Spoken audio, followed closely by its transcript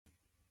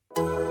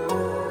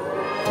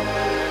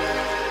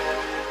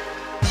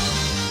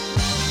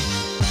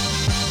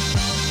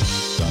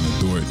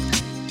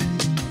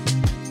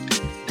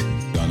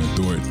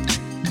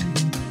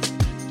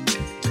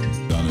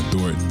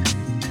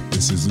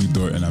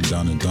and I'm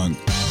down to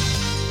dunk.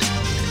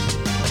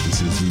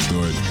 This is Lou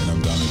Dort, and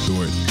I'm down to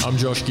Dort. I'm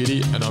Josh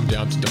Giddey, and I'm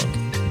down to dunk.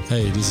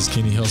 Hey, this is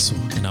Kenny Hustle,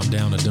 and I'm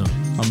down to dunk.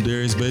 I'm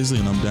Darius Baisley,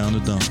 and I'm down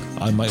to dunk.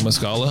 I'm Mike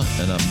Muscala,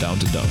 and I'm down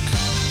to dunk.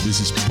 This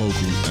is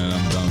Poku, and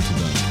I'm down to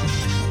dunk.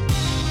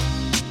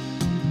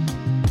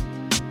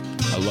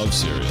 I love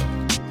cereal.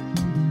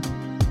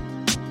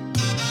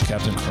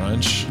 Captain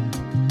Crunch,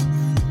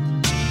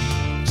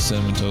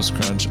 Cinnamon Toast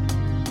Crunch,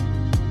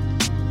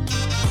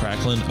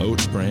 Cracklin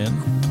Oat Bran.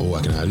 Oh,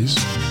 I can have these?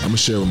 I'm going to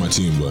share with my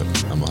team, but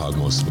I'm going to hog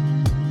most of it.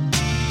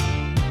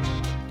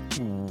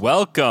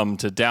 Welcome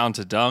to Down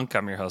to Dunk.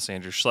 I'm your host,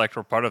 Andrew Schlecht.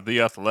 We're part of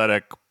the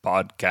Athletic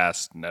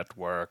Podcast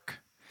Network.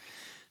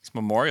 It's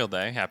Memorial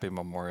Day. Happy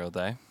Memorial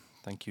Day.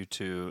 Thank you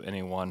to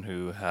anyone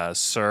who has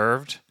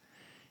served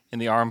in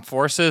the armed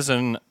forces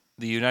in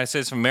the United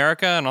States of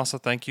America, and also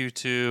thank you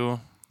to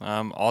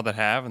all that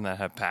have and that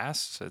have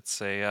passed. It's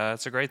a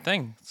great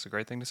thing. It's a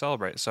great thing to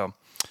celebrate. So,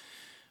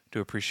 do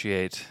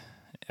appreciate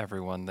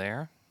everyone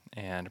there,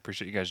 and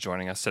appreciate you guys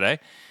joining us today.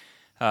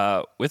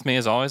 With me,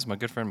 as always, my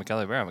good friend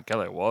Michele Vera.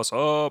 Michele, what's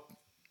up?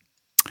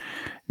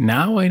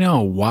 Now I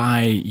know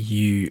why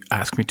you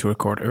asked me to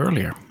record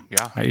earlier.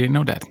 Yeah. I didn't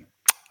know that.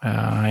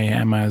 I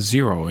am a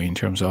zero in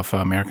terms of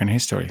American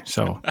history,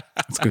 so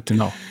it's good to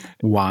know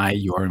why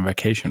you are on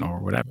vacation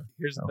or whatever.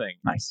 Here's the thing.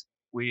 Nice.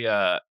 We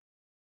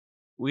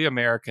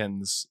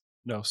Americans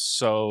know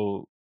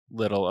so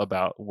little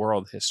about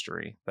world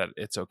history that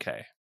it's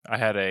okay. I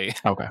had a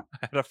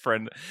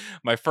friend.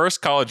 My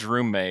first college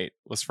roommate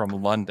was from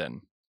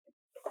London,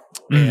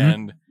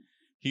 and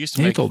he used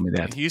to told me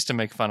that. He used to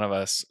make fun of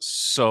us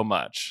so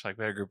much. Like,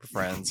 we had a group of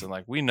friends, and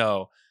like, we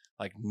know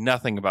like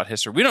nothing about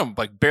history. We don't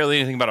like barely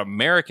anything about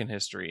American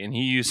history, and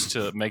he used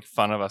to make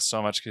fun of us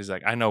so much because he's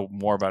like, I know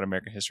more about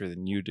American history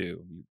than you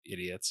do, you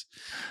idiots.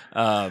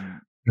 So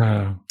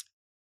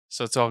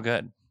it's all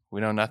good. We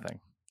know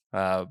nothing.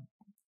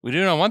 We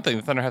do know one thing: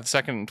 the Thunder have the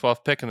second and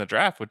 12th pick in the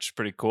draft, which is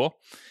pretty cool.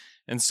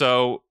 And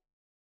so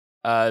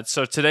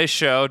today's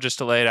show, just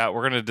to lay it out,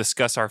 we're going to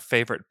discuss our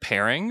favorite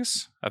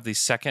pairings of the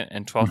second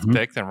and 12th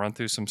pick, then run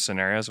through some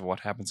scenarios of what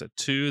happens at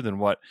 2, then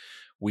what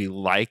we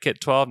like at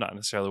 12, not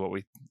necessarily what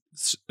we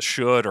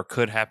should or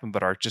could happen,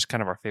 but are just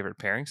kind of our favorite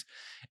pairings.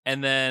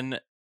 And then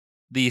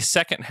the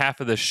second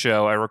half of the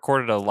show, I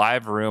recorded a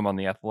live room on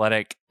the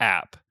Athletic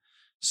app.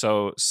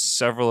 So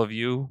several of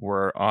you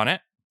were on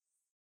it.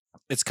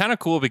 It's kind of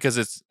cool because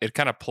it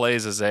kind of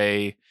plays as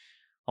a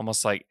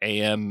almost like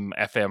AM,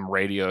 FM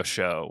radio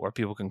show where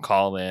people can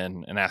call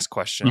in and ask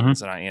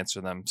questions and I answer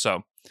them.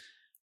 So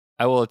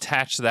I will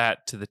attach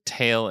that to the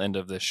tail end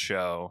of this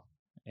show.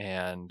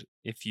 And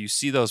if you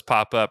see those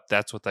pop up,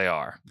 that's what they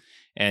are.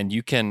 And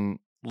you can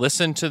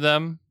listen to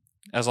them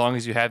as long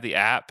as you have the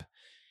app,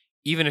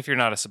 even if you're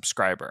not a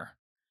subscriber.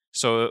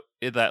 So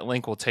that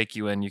link will take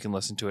you in. You can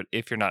listen to it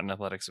if you're not an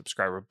Athletic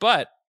subscriber.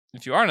 But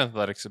if you are an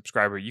Athletic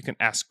subscriber, you can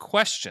ask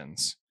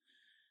questions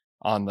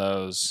on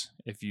those.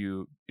 If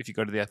you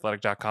go to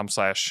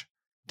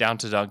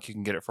theathletic.com/down-to-dunk, you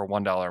can get it for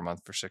 $1 a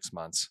month for 6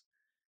 months,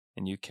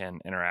 and you can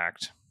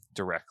interact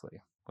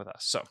directly with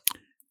us. So,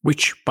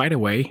 which, by the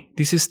way,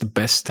 this is the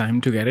best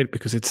time to get it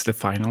because it's the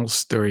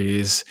finals. There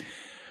is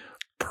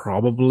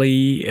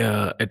probably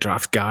a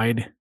draft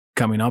guide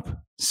coming up.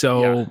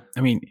 So, yeah.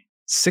 I mean,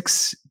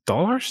 $6,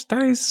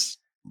 that is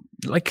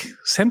like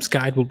Sam's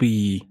guide will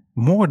be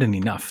more than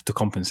enough to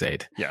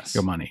compensate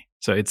your money.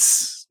 So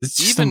it's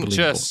just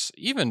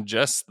even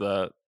just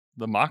the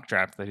mock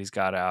draft that he's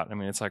got out. I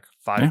mean, it's like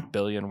 5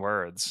 billion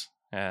words,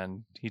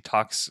 and he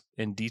talks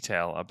in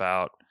detail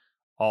about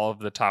all of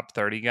the top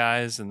 30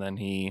 guys, and then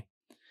he,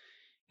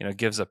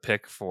 gives a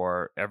pick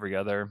for every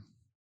other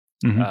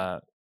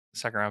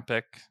second round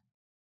pick.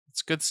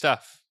 It's good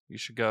stuff. You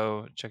should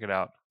go check it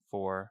out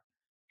for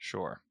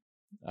sure.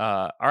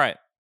 All right,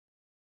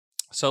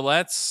 so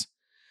let's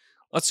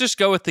just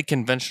go with the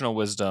conventional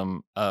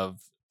wisdom of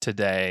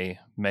today,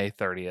 May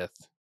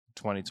 30th,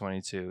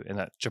 2022, and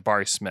that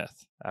Jabari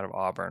Smith out of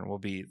Auburn will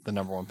be the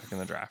number 1 pick in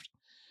the draft.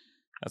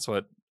 That's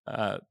what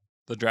the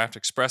Draft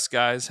Express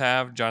guys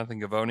have.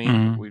 Jonathan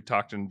Givony, we've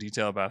talked in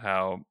detail about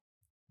how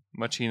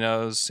much he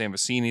knows. Sam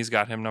Vecini's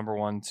got him number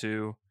 1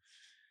 too.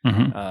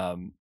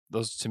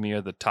 Those to me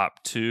are the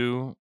top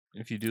 2.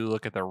 If you do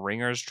look at the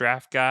Ringers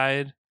draft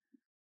guide,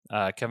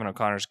 Kevin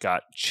O'Connor's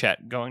got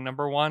Chet going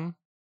number 1.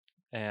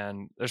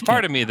 And there's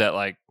part of me that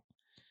like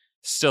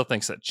still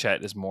thinks that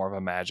Chet is more of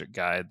a Magic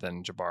guy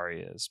than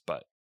Jabari is,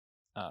 but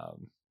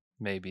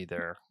maybe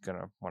they're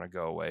gonna want to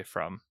go away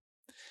from.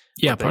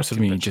 Yeah, parts of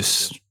me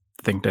just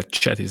think that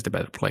Chet is the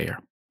better player,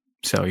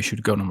 so he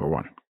should go number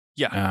 1.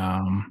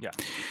 Yeah,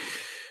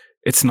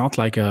 It's not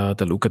like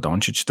the Luka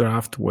Doncic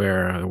draft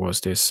where there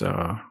was this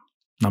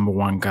number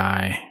 1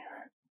 guy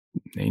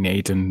in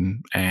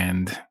Ayton,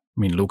 and I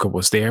mean Luka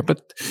was there,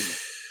 but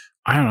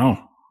I don't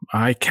know.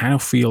 I kind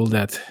of feel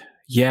that.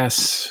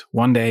 Yes,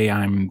 one day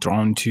I'm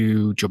drawn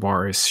to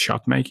Jabari's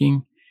shot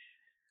making.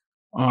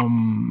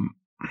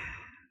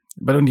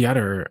 But on the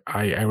other,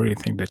 I really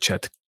think that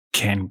Chet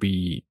can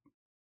be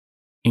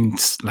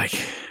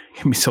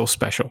so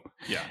special.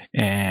 Yeah.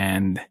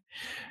 And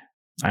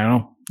I don't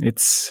know.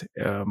 It's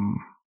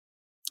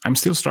I'm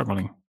still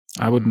struggling.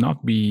 I will not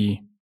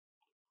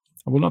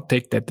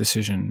take that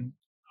decision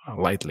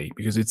lightly,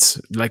 because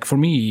it's like, for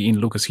me, in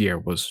Lucas here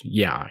was,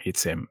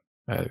 it's him.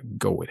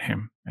 Go with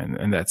him,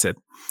 and that's it.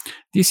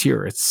 This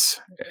year, it's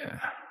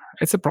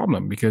a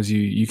problem, because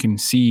you can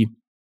see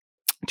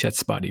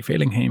Chet's body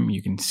failing him.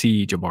 You can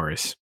see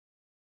Jabari's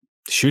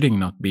shooting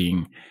not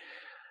being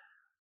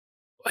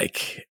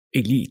like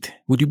elite.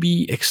 Would you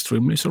be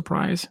extremely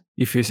surprised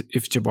if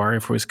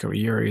Jabari for his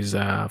career is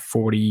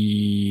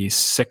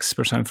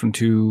 46% from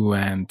 2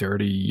 and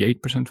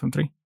 38% from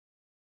 3?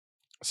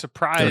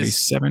 Surprised?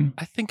 37?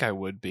 I think I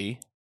would be.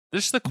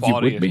 Just the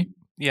quality. You would be?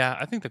 Yeah,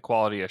 I think the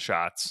quality of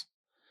shots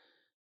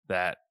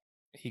that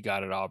he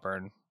got at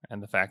Auburn,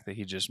 and the fact that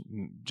he just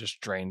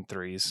drained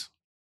threes,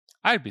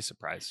 I'd be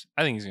surprised.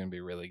 I think he's going to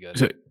be really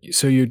good.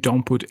 So you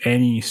don't put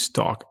any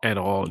stock at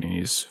all in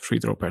his free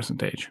throw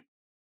percentage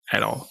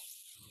at all?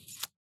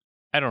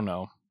 I don't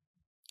know.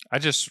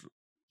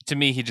 To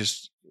me,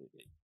 the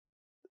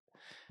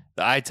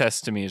eye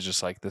test to me is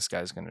just like, this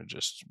guy's going to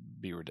just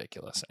be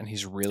ridiculous. And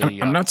he's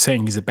really... I'm not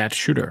saying he's a bad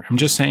shooter. I'm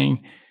just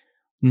saying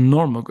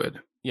normal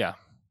good. Yeah.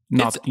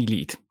 Not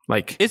elite.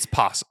 Like, it's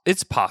possible.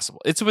 It's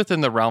possible. It's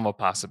within the realm of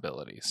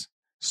possibilities,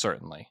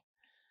 certainly.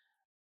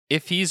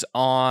 If he's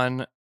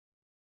on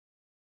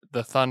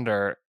the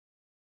Thunder,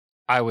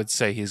 I would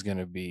say he's going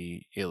to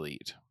be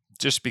elite,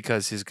 just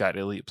because he's got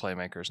elite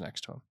playmakers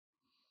next to him.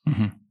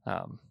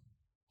 Mm-hmm.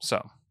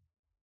 So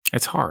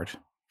it's hard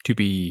to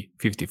be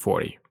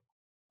 50-40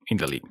 in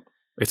the league.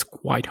 It's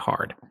quite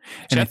hard.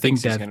 And I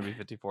think he's going to be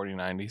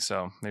 50-40-90,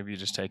 so maybe you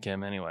just take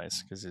him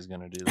anyways, because he's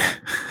going to do that.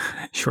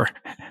 Sure.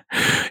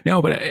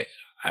 No, but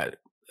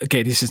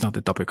okay, this is not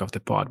the topic of the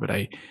pod, but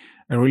I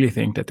really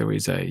think that there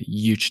is a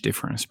huge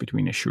difference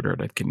between a shooter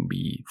that can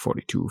be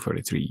 42,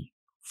 43,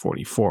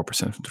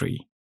 44% from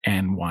 3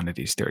 and one that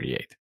is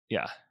 38.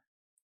 Yeah.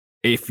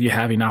 If you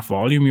have enough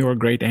volume, you're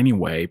great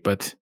anyway,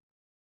 but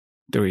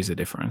there is a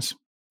difference.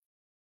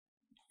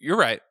 You're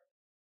right.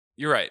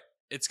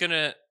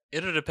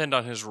 It'll depend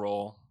on his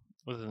role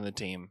within the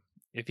team.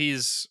 If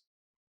he's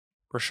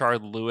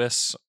Rashard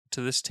Lewis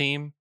to this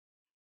team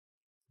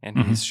and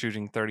he's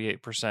shooting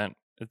 38%,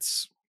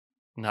 it's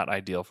not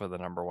ideal for the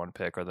number 1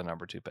 pick or the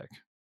number 2 pick.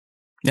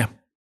 Yeah.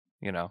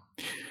 You know?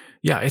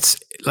 Yeah, it's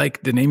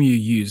like the name you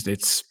used,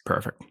 it's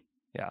perfect.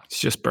 Yeah. It's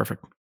just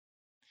perfect.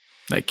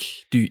 Like,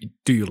 do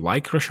you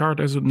like Rashard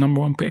as a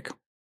number 1 pick?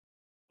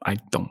 I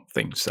don't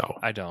think so.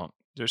 I don't.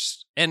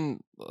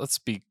 And let's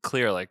be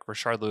clear, like,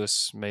 Rashard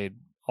Lewis made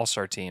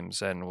all-star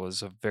teams and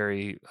was a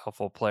very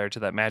helpful player to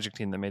that Magic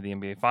team that made the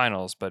NBA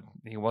Finals, but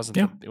he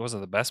wasn't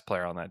the best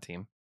player on that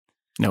team.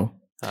 No.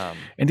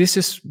 And this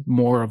is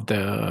more of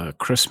the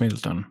Chris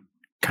Middleton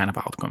kind of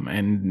outcome,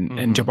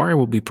 and Jabari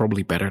will be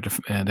probably better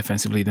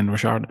defensively than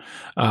Rashard.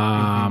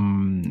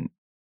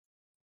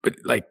 But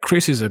like,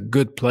 Chris is a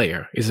good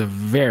player, is a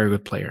very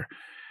good player,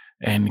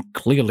 and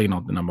clearly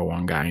not the number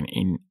 1 guy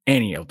in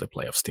any of the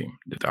playoffs team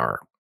that are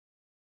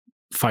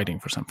fighting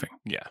for something.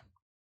 Yeah.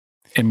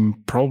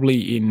 And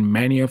probably in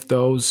many of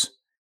those,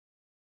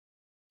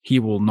 he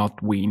will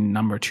not win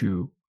number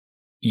 2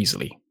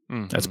 easily.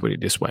 Let's put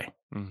it this way.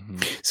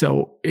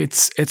 So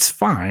it's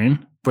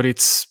fine, but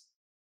it's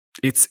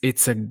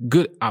a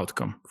good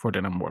outcome for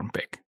the number 1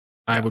 pick.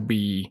 I would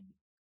be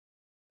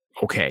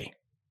okay,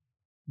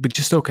 but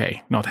just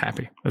okay, not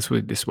happy. Let's put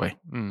it this way.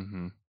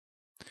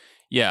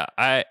 Yeah,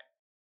 I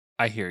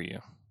hear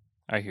you.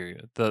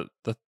 The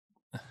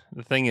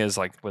thing is,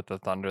 like, with the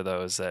Thunder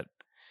though, is that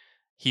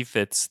he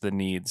fits the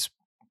needs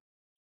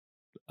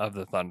of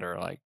the Thunder.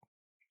 Like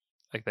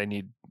they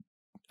need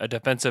a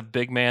defensive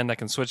big man that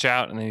can switch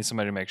out, and they need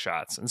somebody to make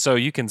shots. And so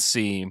you can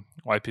see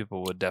why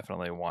people would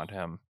definitely want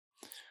him.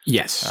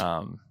 Yes.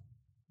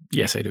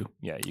 Yes, I do.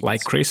 Yeah.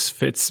 Like, Chris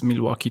fits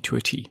Milwaukee to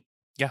a T.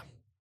 Yeah.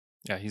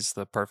 Yeah, he's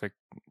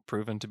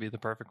proven to be the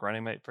perfect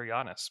running mate for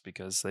Giannis,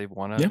 because they've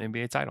won an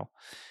NBA title.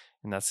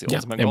 And that's the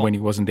ultimate goal. And when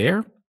he wasn't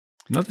there,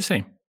 not the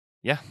same.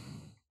 Yeah.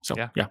 So,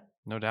 yeah.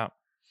 No doubt.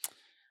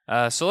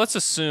 So let's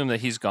assume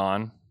that he's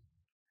gone.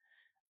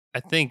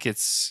 I think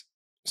it's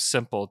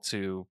simple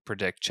to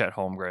predict Chet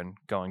Holmgren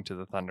going to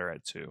the Thunder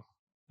at 2.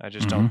 I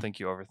just don't think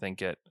you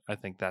overthink it. I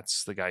think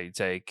that's the guy you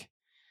take.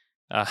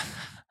 The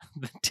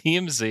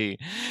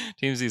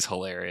TMZ's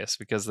hilarious,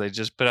 because they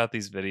just put out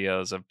these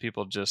videos of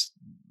people just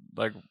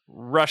like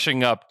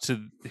rushing up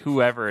to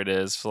whoever it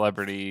is,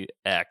 celebrity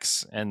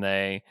X, and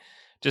they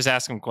just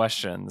ask him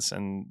questions.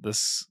 And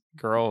this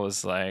girl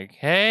was like,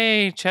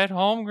 "Hey, Chet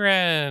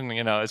Holmgren,"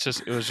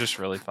 it was just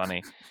really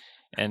funny.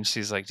 And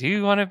she's like, "Do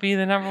you want to be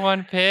the number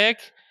 1 pick?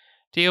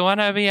 Do you want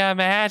to be a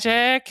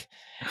Magic?"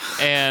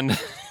 And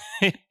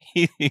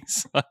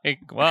he's like,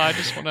 "Well, I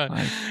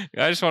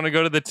just want to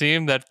go to the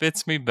team that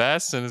fits me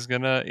best, and is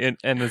gonna."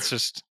 And it's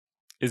just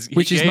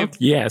which is not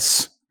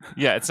yes.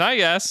 Yeah, it's not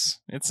yes.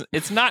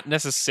 It's not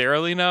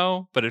necessarily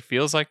no, but it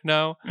feels like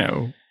no.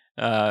 No.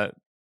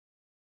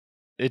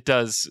 It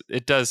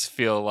does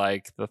feel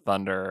like the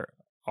Thunder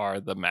are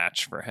the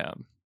match for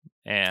him.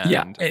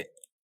 And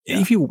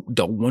if you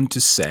don't want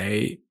to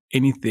say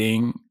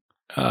anything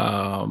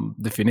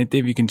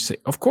definitive, you can say,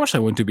 of course, I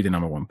want to be the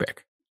number one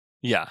pick.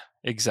 Yeah,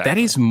 exactly. That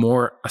is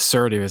more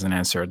assertive as an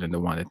answer than the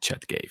one that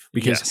Chet gave.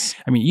 Because, Yes.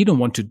 I mean, you don't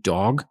want to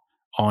dog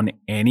on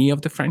any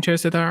of the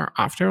franchises that are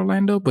after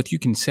Orlando, but you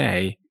can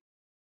say,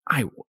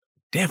 I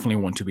definitely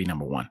want to be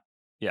number one.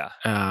 Yeah.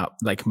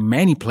 Like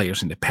many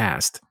players in the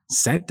past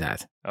said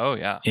that. Oh,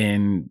 yeah.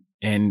 And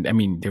I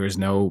mean, there is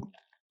no,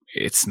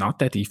 it's not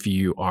that if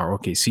you are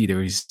OKC,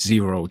 there is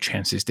zero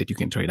chances that you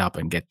can trade up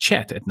and get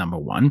Chet at number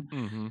one.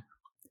 Mm-hmm.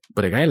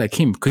 But a guy like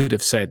him could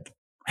have said,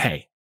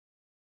 hey,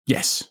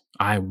 yes,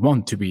 I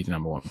want to be the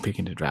number one pick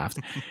in the draft.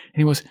 And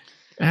he was,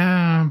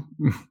 yeah,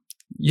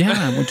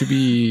 I want to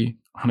be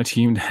on a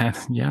team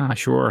that, yeah,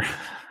 sure.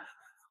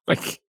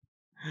 Like,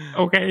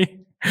 okay,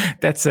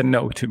 that's a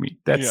no to me.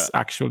 That's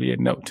actually a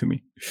no to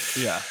me.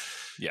 Yeah.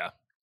 Yeah.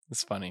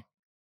 It's funny.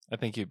 I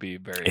think you'd be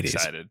very It is.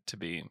 excited to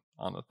be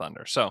on the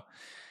Thunder. So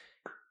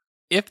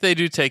if they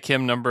do take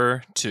him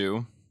number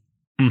 2,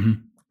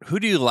 Mhm. who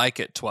do you like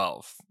at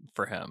 12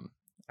 for him?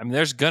 I mean,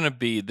 there's going to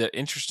be, the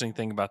interesting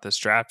thing about this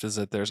draft is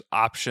that there's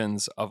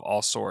options of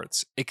all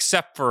sorts,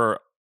 except for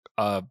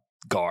a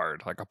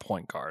guard, like a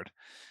point guard,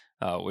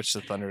 which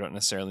the Thunder don't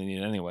necessarily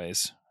need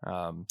anyways,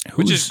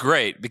 which is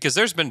great because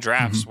there's been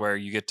drafts where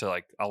you get to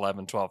like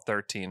 11, 12,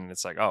 13, and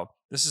it's like, oh,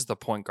 this is the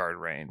point guard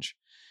range.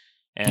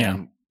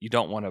 And you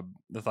don't want to,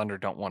 the Thunder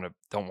don't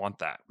want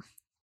that.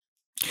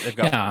 They've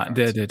got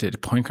the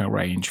point guard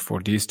range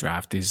for this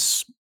draft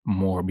is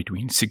more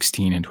between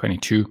 16 and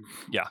 22.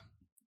 Yeah.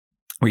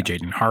 With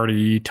Jaden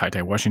Hardy,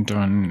 Ty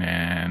Washington,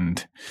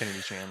 and Kennedy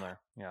Chandler.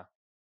 Yeah.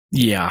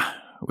 Yeah,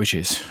 which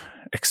is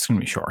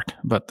extremely short.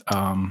 But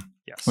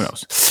Yes. who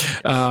knows?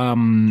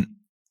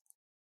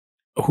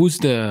 Who's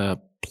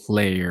the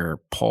player,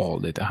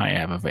 Paul, that I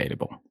have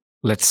available?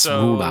 Let's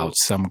rule out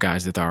some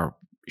guys that are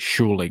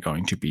surely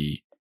going to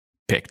be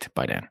picked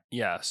by then.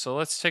 Yeah, so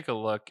let's take a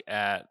look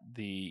at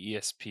the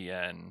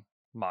ESPN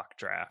mock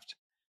draft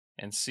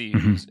and see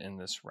who's in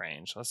this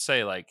range. Let's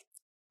say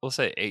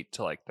 8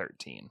 to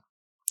 13.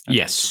 I think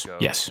Yes, to go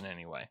yes. In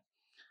any way.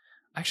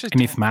 Actually,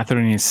 And if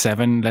Mathurin is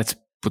 7, let's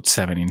put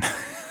 7 in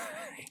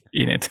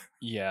in it.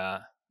 yeah,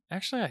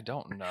 actually, I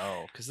don't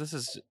know because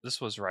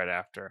this was right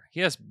after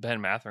he has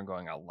Ben Mathurin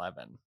going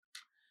 11.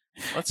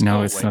 Let's No,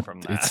 go it's away not.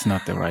 from that. It's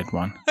not the right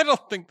one. I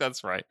don't think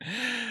that's right.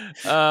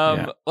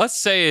 Let's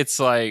say it's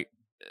like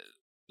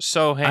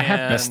Sohan. I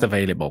have best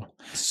available.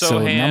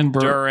 Sohan,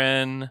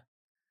 Duran,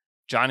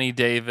 Johnny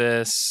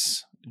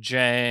Davis,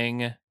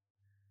 Jang,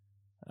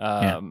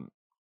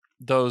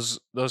 those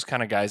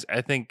kind of guys.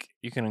 I think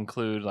you can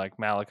include like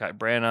Malachi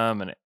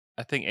Branham, and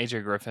I think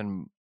AJ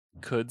Griffin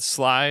could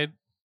slide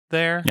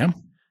there. Yeah.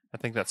 I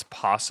think that's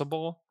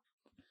possible.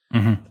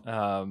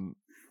 Mhm.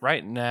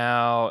 Right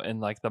now, in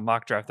like the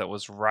mock draft that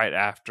was right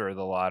after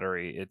the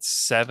lottery, it's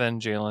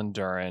 7 Jalen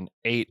Duren,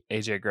 8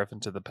 AJ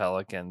Griffin to the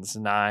Pelicans,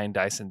 9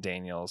 Dyson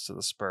Daniels to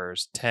the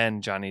Spurs,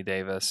 10 Johnny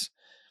Davis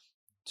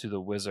to the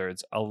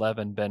Wizards,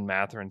 11 Ben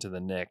Mathurin to the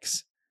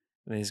Knicks,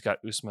 and then he's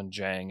got Ousmane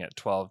Dieng at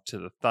 12 to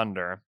the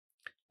Thunder,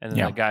 and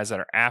then the guys that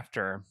are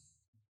after: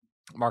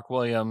 Mark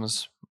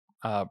Williams,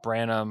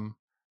 Branham,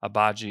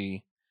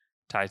 Abaji,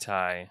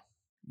 Ty,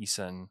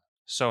 Eason,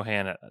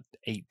 Sohan at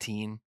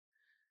 18.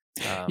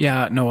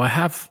 I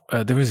have.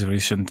 There is a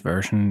recent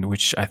version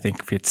which I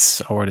think fits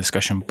our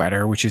discussion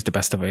better, which is the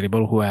best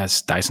available, who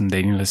has Dyson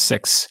Daniel at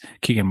 6,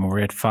 Keegan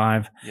Murray at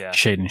 5,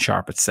 Shaden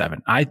Sharp at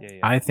 7.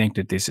 I think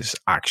that this is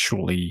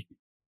actually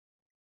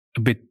a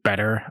bit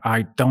better.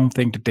 I don't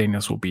think the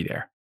Daniels will be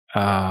there. So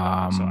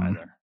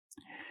either.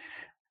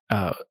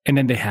 And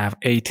then they have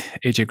 8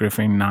 AJ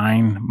Griffin,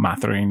 9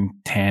 Mathurin,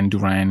 10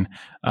 Duran,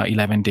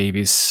 11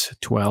 Davis,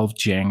 12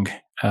 Jeng,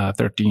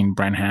 13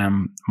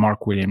 Branham,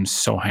 Mark Williams,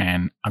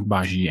 Sohan,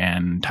 Agbaji,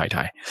 and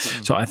Ty.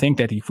 So I think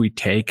that if we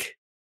take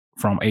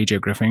from AJ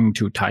Griffin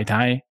to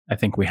Ty, I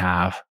think we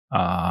have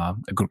a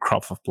good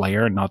crop of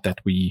player. Not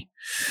that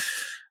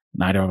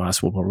neither of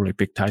us will probably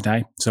pick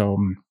Ty. So,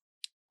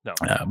 no.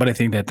 But I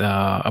think that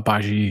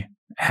Agbaji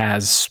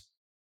has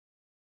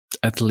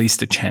at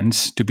least a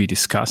chance to be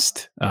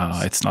discussed.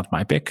 It's not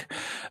my pick.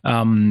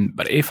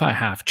 But if I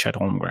have Chet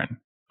Holmgren,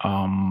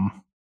 I'm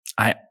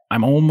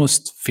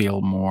almost feel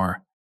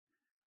more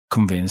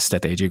convinced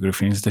that AJ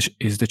Griffin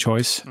is the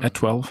choice at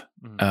 12.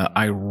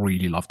 I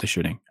really love the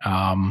shooting.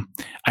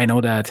 I know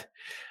that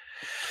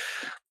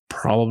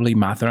probably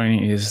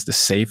Mathurin is the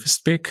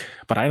safest pick,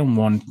 but I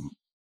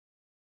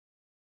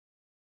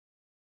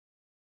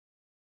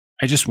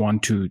just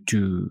want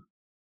to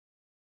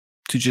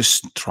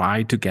just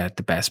try to get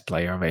the best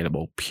player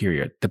available,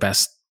 period. The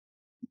best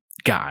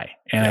guy.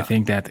 And I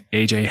think that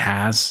AJ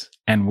has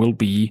and will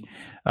be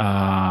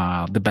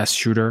the best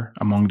shooter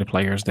among the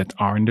players that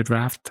are in the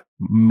draft,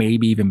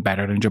 maybe even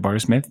better than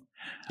Jabari Smith.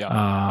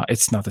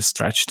 It's not a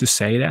stretch to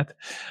say that.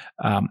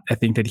 I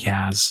think that he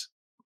has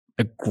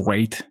a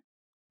great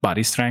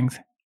body strength.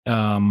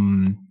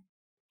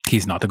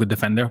 He's not a good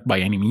defender by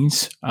any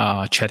means.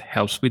 Chet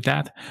helps with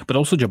that, but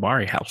also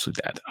Jabari helps with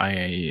that.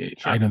 I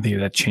don't think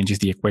that changes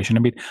the equation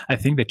a bit. I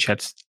think that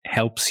Chet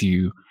helps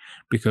you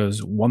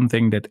because one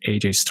thing that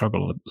AJ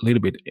struggled a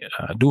little bit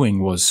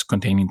doing was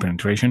containing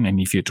penetration. And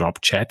if you drop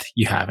Chet,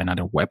 you have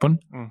another weapon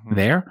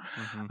there.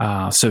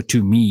 So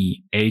to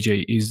me,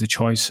 AJ is the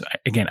choice.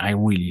 Again, I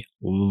really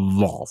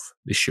love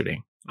the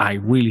shooting. I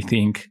really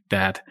think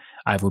that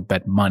I would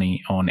bet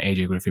money on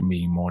AJ Griffin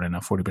being more than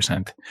a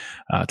 40%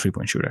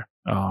 3-point shooter.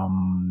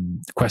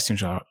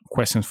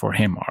 Questions for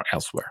him are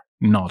elsewhere,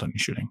 not on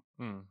shooting.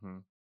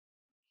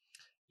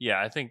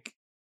 Yeah, I think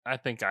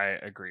I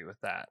agree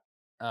with that.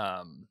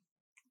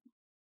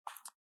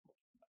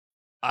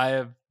 I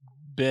have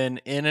been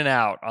in and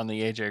out on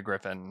the AJ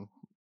Griffin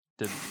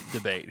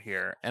debate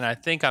here, and I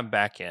think I'm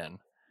back in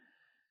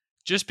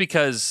just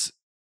because.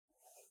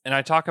 And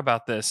I talk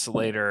about this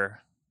later.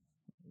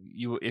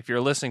 If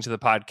you're listening to the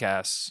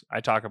podcast, I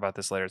talk about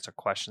this later. It's a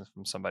question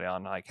from somebody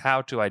on like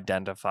how to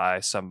identify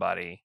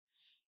somebody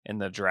in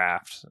the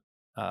draft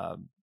that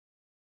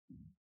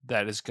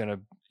is going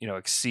to,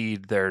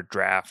 exceed their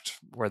draft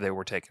where they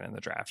were taken in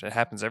the draft. It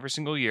happens every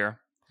single year,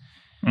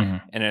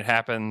 and it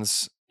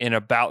happens in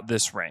about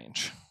this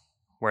range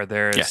where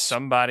there is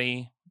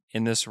somebody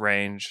in this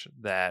range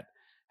that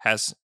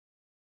has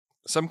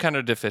some kind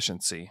of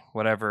deficiency,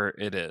 whatever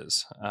it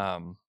is.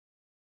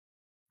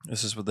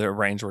 This is the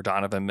range where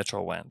Donovan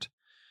Mitchell went.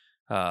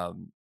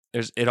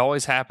 It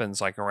always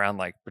happens like around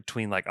like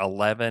between like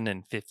 11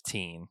 and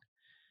 15.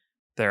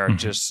 There are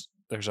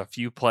there's a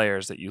few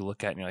players that you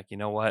look at and you're like, you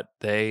know what?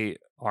 They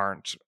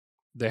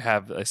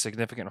have a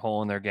significant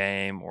hole in their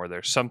game, or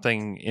there's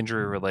something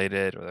injury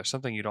related, or there's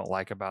something you don't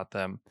like about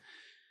them.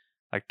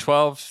 Like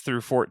 12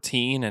 through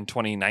 14 in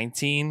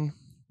 2019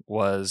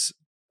 was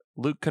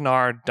Luke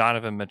Kennard,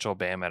 Donovan Mitchell,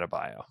 Bam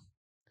Adebayo.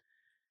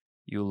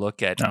 You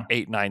look at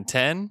 8, 9,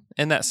 10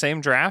 in that same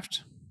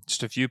draft,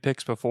 just a few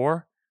picks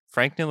before,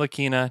 Frank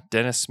Ntilikina,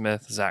 Dennis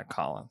Smith, Zach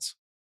Collins.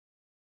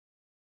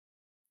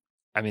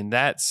 I mean,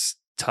 that's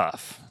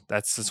tough.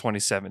 That's the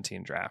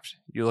 2017 draft.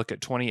 You look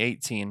at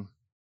 2018,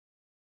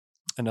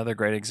 another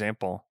great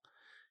example,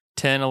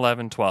 10,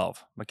 11,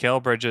 12.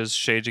 Mikal Bridges,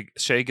 Shai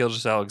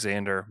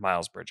Gilgeous-Alexander,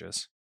 Miles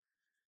Bridges.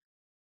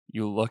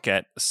 You look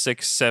at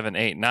 6, 7,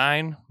 8,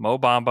 9, Mo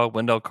Bamba,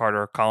 Wendell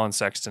Carter, Colin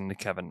Sexton, and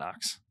Kevin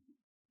Knox.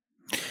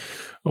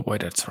 Oh boy,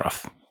 that's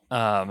rough.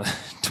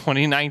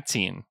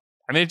 2019.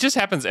 I mean, it just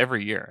happens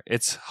every year.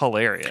 It's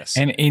hilarious.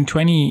 And in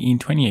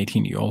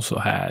 2018, you also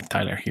had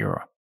Tyler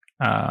Hero.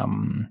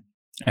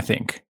 I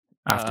think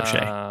after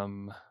Shai.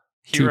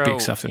 Hero, 2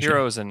 picks after Shai.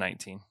 Heroes in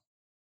 19.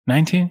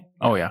 19?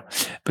 Oh yeah,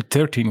 but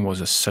 13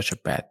 was such a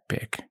bad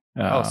pick.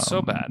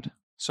 So bad.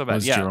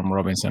 Was Jerome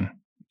Robinson.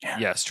 Yeah.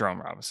 Yes,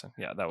 Jerome Robinson.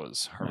 Yeah, that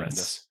was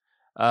horrendous.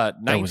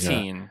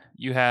 19,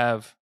 you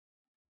have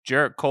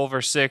Jarrett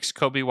Culver 6,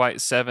 Kobe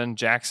White 7,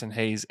 Jackson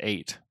Hayes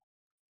 8.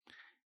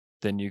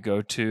 Then you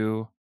go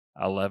to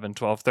 11,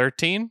 12,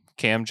 13,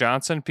 Cam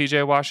Johnson,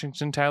 PJ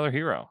Washington, Tyler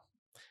Hero.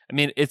 I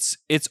mean, it's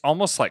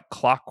almost like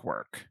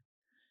clockwork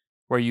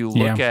where you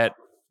look at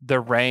the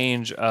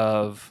range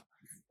of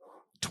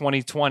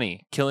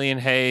 2020, Killian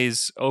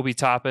Hayes, Obi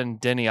Toppin,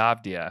 Denny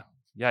Avdia.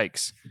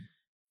 Yikes.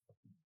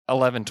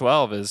 11,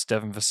 12 is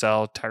Devin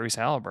Vassell, Tyrese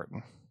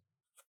Halliburton.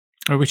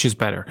 Which is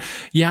better.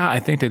 Yeah, I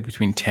think that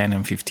between 10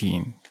 and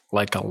 15,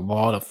 like a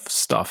lot of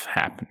stuff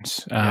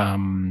happens.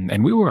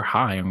 And we were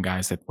high on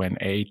guys that went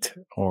 8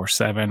 or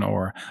 7,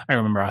 or I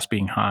remember us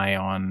being high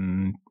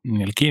on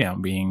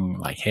Ntilikina, being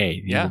like,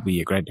 hey, he will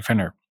be a great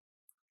defender.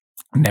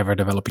 Never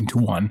developing to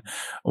one,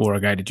 or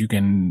a guy that you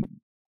can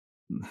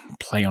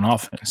play on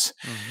offense.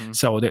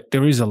 So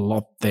there is a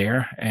lot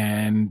there,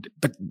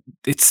 but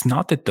it's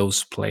not that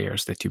those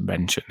players that you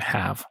mentioned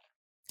have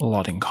a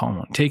lot in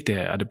common. Take the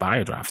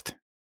Adebayo draft.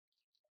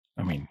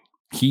 I mean,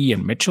 he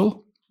and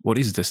Mitchell, what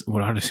is this?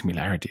 What are the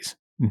similarities?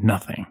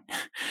 Nothing.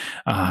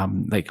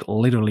 Like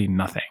literally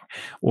nothing.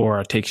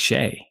 Or take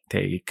Shai,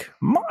 take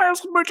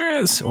Miles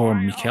Bridges or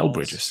Mikal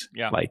Bridges.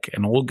 Yeah. Like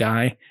an old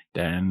guy,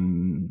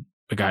 then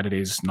a guy that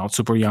is not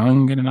super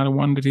young, and another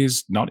one that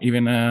is not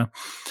even a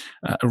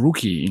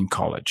rookie in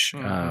college,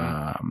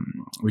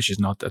 which is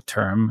not a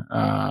term,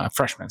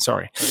 freshman,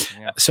 sorry.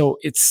 Yeah. So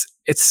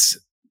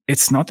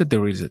it's not that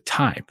there is a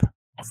type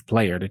of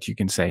player that you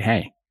can say,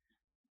 hey,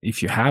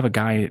 if you have a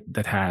guy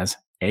that has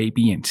A,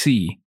 B, and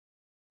C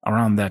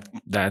around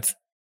that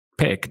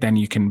pick, then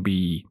you can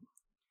be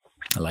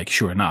like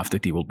sure enough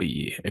that he will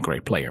be a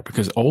great player,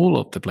 because all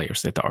of the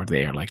players that are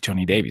there, like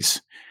Johnny Davis,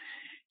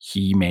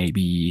 he may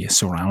be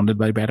surrounded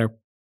by better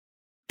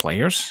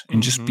players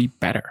and just be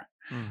better.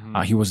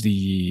 He was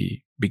the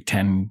Big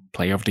Ten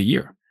Player of the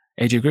Year.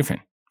 AJ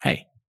Griffin,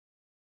 hey,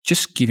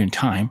 just give him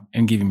time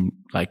and give him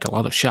like a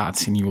lot of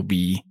shots and he will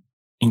be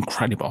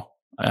incredible.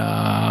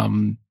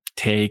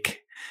 Take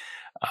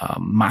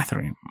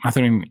Mathurin.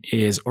 Mathurin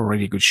is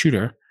already a good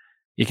shooter.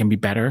 He can be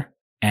better.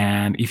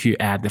 And if you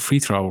add the free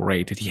throw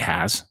rate that he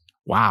has,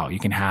 wow, you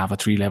can have a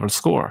 3-level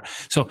score.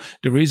 So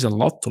there is a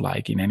lot to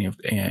like in any of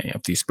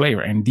these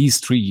players. And these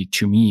 3,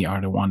 to me, are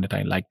the one that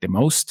I like the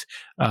most.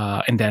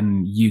 And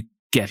then you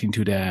get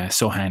into the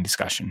Sochan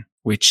discussion,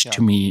 which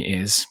to me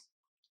is...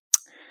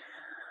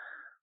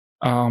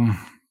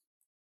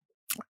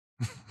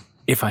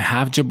 if I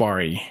have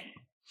Jabari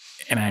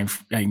and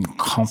I'm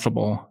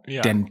comfortable,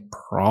 Yeah. then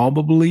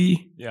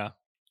probably Yeah.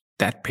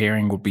 that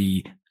pairing would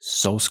be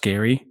so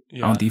scary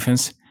Yeah. on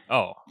defense.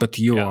 Oh, But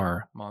you Yeah.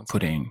 are monster.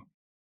 putting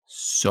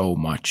so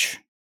much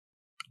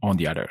on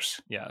the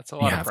others. Yeah, it's a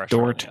You lot of have pressure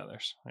on Dort. the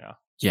others. Yeah.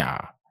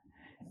 Yeah.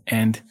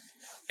 And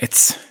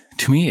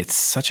to me, it's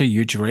such a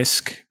huge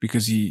risk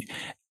because you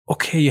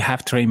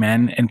have Trey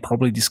Mann, and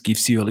probably this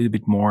gives you a little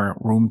bit more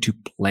room to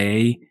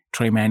play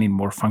Trey Mann in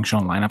more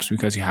functional lineups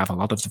because you have a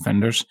lot of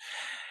defenders.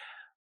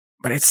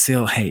 But it's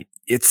still, hey,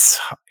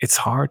 it's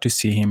hard to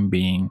see him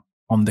being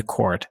on the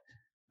court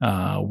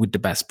with the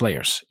best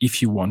players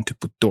if you want to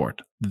put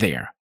Dort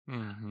there.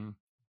 Mm-hmm.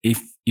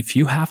 If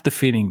you have the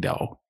feeling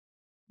though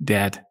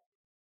that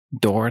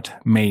Dort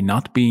may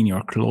not be in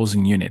your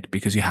closing unit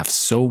because you have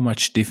so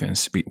much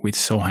defense with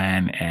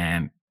Sohan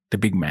and the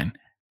big man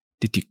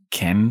that you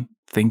can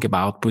think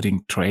about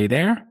putting Trey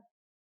there,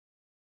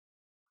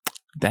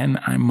 then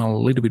I'm a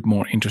little bit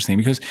more interested.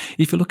 Because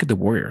if you look at the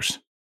Warriors,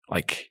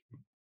 like,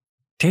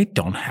 they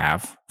don't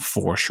have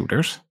 4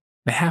 shooters.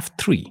 They have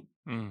 3,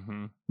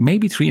 Mm-hmm.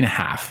 maybe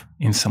 3.5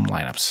 in some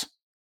lineups.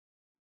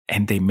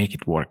 And they make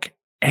it work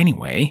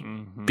anyway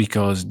Mm-hmm.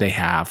 because they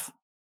have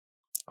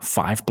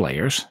 5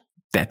 players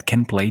that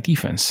can play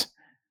defense,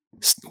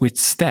 with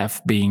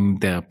Steph being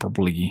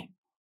probably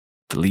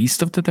the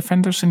least of the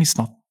defenders, and it's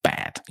not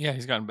bad. Yeah,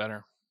 he's gotten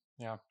better.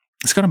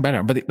 It's gotten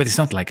better, but it's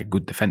not like a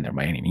good defender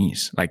by any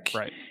means. Like,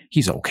 Right.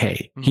 he's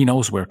okay. Mhm. He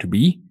knows where to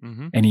be,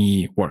 Mm-hmm. and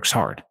he works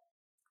hard.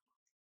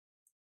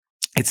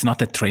 It's not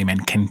that Trey Mann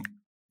can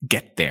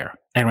get there.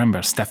 I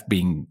remember Steph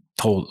being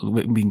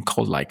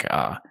called like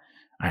I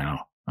don't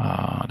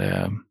know,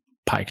 the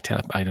Pike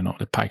I don't know,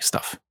 the Pike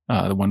stuff.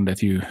 The one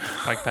that you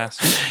Pike pass.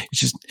 it's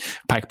just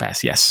Pike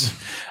pass, yes.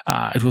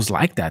 It was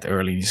like that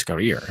early in his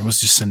career. It was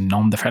just a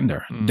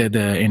non-defender. Mm.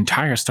 The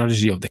entire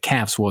strategy of the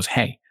Cavs was,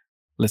 hey,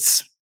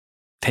 let's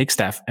take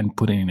Steph and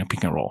put it in a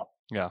pick and roll.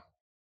 Yeah.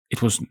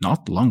 It was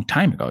not a long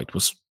time ago. It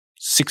was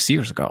 6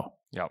 years ago.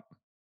 Yep.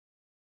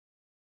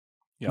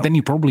 Then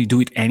you probably do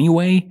it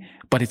anyway,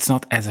 but it's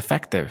not as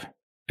effective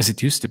as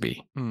it used to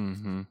be.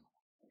 Mm-hmm.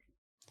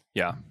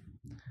 Yeah.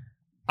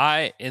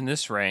 In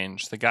this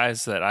range, the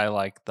guys that I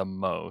like the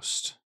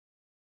most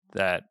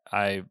not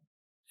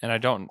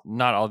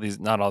all these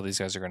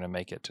guys are going to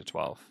make it to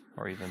 12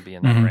 or even be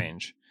in that Mhm.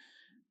 range.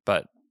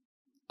 But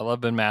I love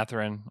Ben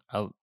Mathurin.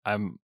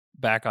 I'm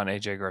back on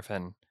AJ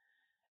Griffin,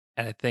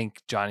 and I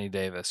think Johnny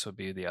Davis would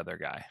be the other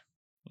guy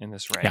in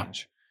this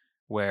range,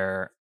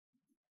 where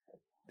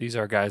these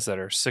are guys that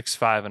are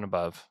 6'5" and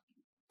above.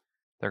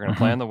 They're going to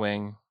play Mhm. on the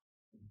wing.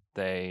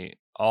 They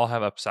all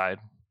have upside.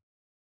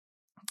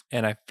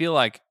 And I feel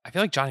like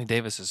Johnny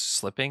Davis is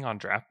slipping on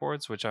draft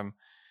boards, which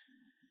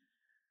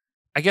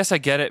I guess I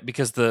get it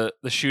because the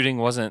shooting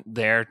wasn't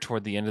there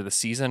toward the end of the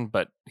season,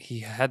 but he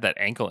had that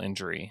ankle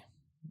injury.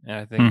 And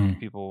I think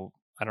Mhm.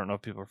 I don't know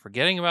if people are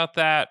forgetting about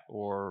that,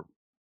 or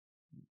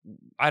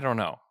I don't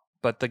know.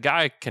 But the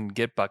guy can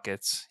get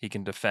buckets. He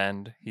can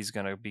defend. He's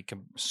going to be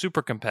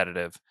super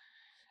competitive.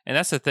 And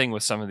that's the thing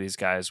with some of these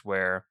guys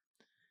where,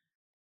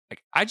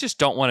 like, I just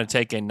don't want to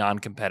take a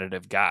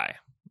non-competitive guy.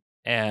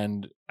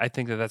 And I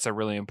think that that's a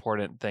really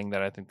important thing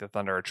that I think the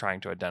Thunder are trying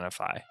to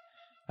identify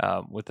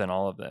within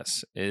all of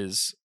this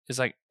is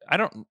like,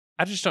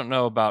 I just don't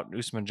know about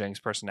Ousmane Dieng's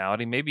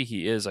personality. Maybe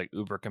he is like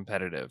uber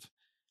competitive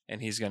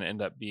and he's going to end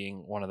up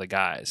being one of the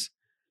guys.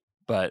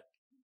 But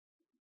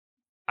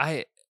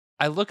I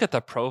look at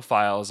the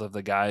profiles of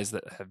the guys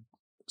that have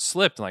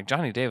slipped, and like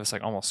Johnny Davis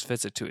like almost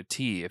fits it to a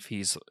T if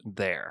he's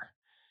there,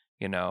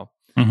 you know.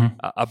 Mhm.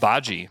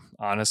 Abaji,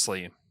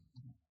 honestly,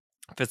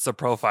 fits the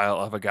profile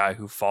of a guy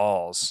who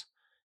falls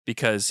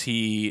because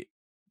he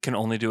can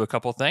only do a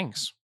couple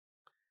things.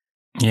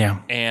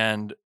 Yeah.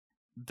 And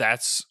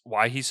that's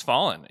why he's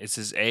fallen. It's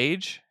his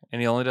age,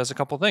 and he only does a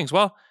couple things.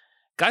 Well,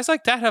 guys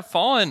like that have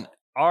fallen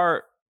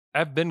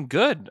have been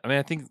good. I mean,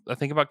 I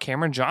think about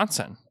Cameron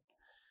Johnson.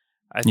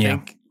 I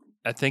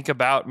think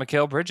about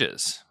Mikal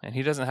Bridges, and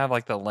he doesn't have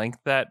like the length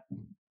that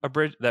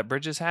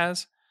Bridges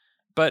has,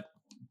 but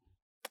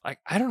like,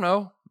 I don't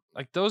know,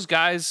 like those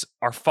guys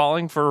are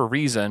falling for a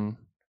reason,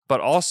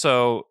 but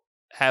also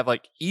have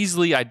like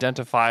easily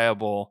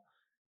identifiable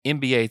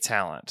NBA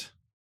talent,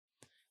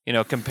 you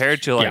know,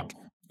 compared to like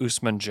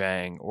Ousmane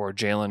Dieng or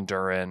Jalen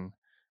Duren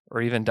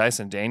or even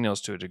Dyson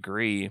Daniels to a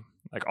degree.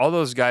 Like all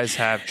those guys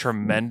have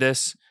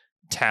tremendous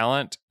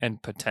talent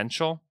and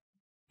potential,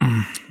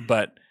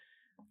 but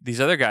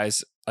these other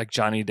guys like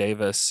Johnny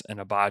Davis and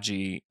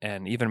Abaji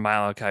and even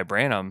Malachi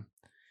Branham,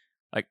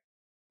 like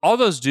all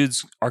those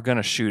dudes are going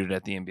to shoot it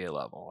at the NBA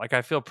level. Like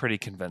I feel pretty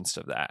convinced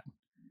of that.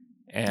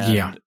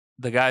 And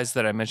the guys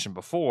that I mentioned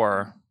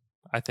before,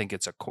 I think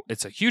it's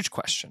a huge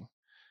question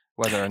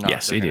whether or not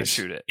they're going to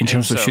shoot it. In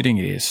terms of shooting,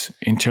 it is.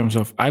 In terms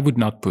of, I would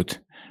not put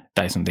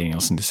Dyson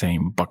Daniels in the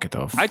same bucket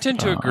of. I tend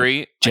to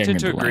agree. I tend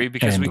to agree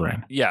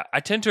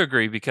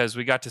because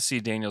we got to see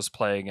Daniels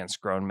play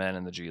against grown men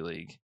in the G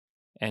League,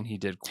 and he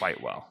did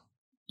quite well.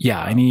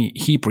 Yeah, and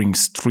he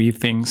brings 3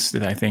 things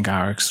that I think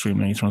are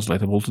extremely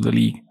translatable to the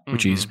league,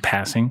 which is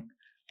passing,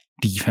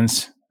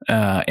 defense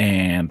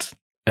and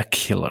a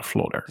killer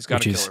floater. He's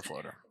got a killer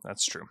floater.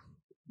 That's true.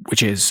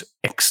 Which is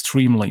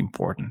extremely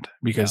important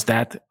because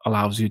that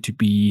allows you to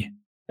be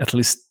at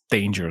least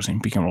dangerous in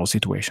pick and roll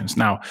situations.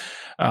 Now,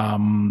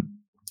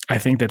 I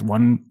think that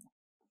one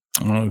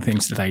of the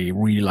things that I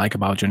really like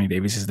about Johnny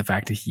Davis is the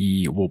fact that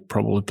he will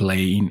probably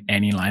play in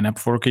any lineup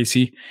for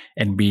KC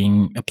and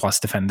being a plus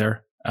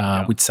defender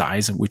with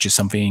size, which is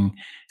something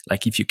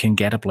like if you can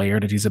get a player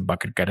that is a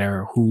bucket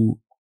getter who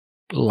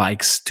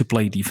likes to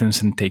play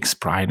defense and takes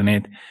pride in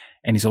it,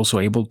 and is also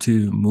able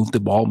to move the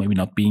ball, maybe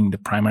not being the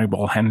primary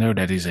ball handler,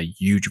 that is a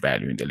huge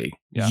value in the league.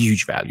 Yeah.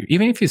 Huge value.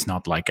 Even if it's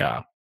not like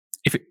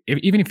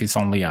even if it's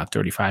only a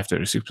 35,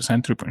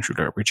 36% three-point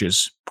shooter, which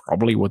is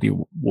probably what he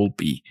will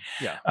be.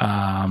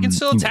 Yeah. You can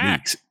still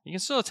attack. You can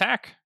still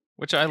attack,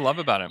 which I love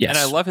about him. Yes. And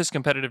I love his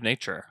competitive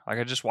nature. Like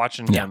I just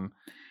watching him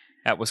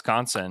at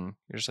Wisconsin,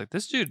 you're just like,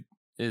 this dude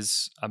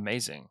is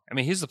amazing. I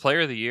mean, he's the player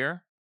of the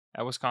year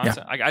at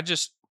Wisconsin. Yeah. I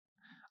just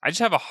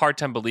have a hard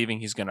time believing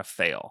he's going to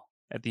fail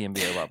at the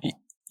NBA level.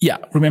 Yeah.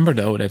 Remember,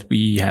 though, that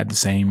we had the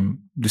same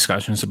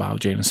discussions about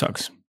Jalen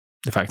Suggs.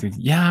 The fact that,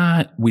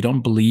 we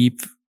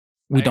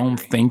don't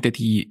think that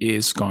he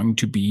is going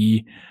to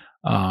be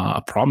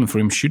a problem for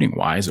him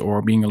shooting-wise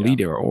or being a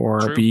leader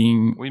or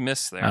being... We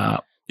missed there.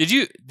 Did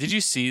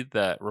you see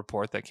that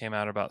report that came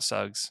out about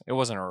Suggs? It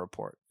wasn't a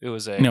report. It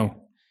was a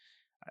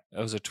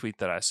tweet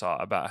that I saw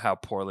about how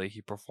poorly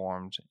he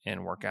performed in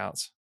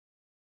workouts.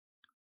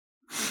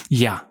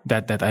 Yeah,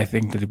 that I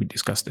think that we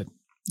discussed it.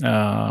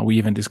 We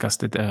even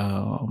discussed it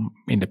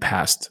in the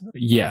past.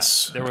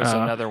 Yes. There was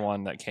another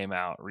one that came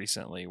out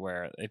recently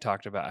where they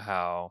talked about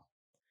how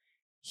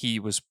he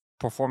was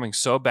performing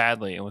so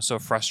badly and was so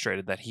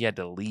frustrated that he had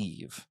to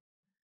leave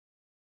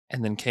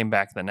and then came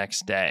back the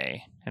next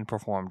day and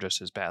performed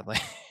just as badly.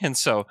 And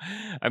so,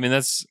 I mean,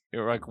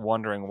 you're like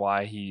wondering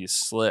why he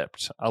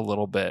slipped a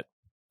little bit.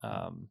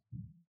 But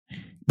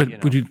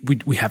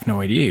we have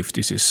no idea if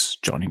this is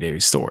Johnny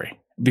Davis' story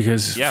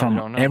because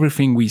from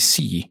everything we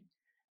see,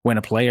 when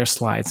a player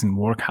slides in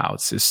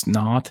workouts, is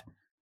not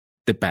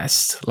the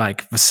best.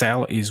 Like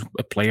Vassell is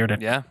a player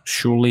that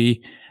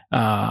surely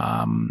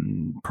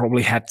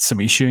probably had some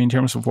issue in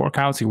terms of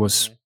workouts. He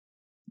was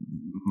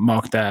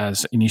marked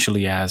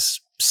initially as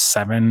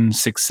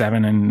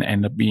 6'7", and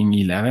ended up being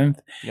 11th.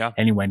 Yeah.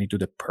 And he went into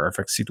the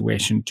perfect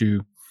situation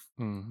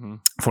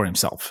for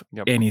himself.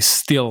 Yep. And he's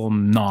still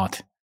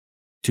not,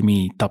 to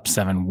me, top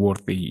 7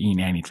 worthy in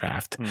any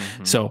draft.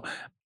 Mm-hmm. So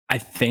I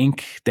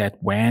think that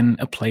when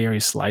a player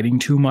is sliding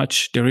too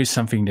much, there is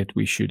something that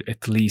we should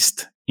at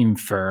least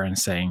infer and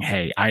saying,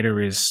 hey,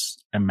 either is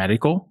a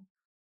medical,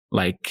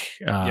 like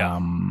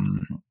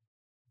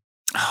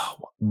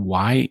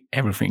why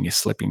everything is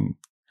slipping.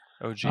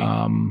 OG,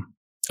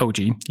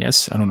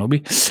 yes,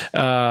 Anunoby.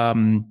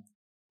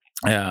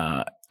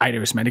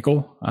 Either is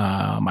medical,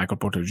 Michael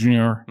Porter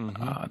Jr.,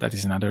 that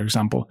is another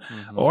example,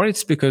 or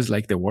it's because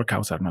like the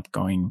workouts are not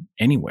going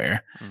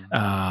anywhere.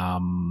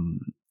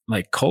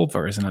 Like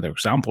Culver is another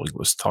example. He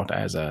was thought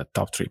as a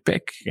top 3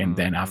 pick, and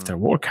then after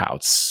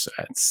workouts,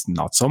 it's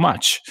not so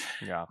much.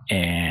 Yeah,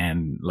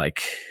 and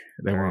like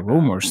there were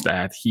rumors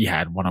that he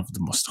had one of the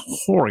most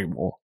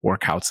horrible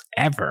workouts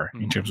ever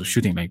in terms of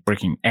shooting, like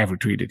breaking every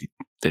three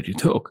that he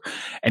took.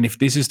 And if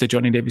this is the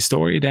Johnny Davis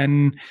story,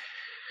 then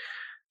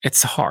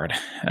it's hard.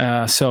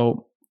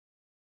 So,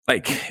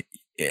 like,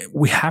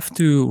 we have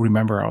to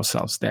remember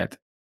ourselves that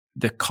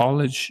the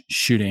college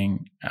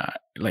shooting,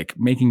 like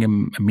making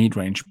a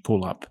mid-range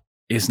pull-up,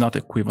 is not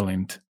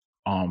equivalent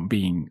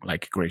being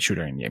like a great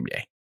shooter in the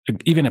NBA,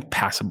 even a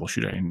passable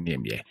shooter in the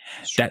NBA.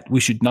 That we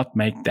should not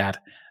make that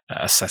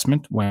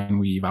assessment when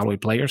we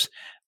evaluate players.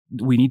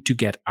 We need to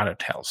get other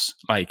tells,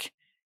 like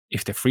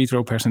if the free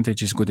throw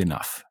percentage is good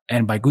enough.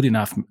 And by good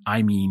enough,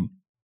 I mean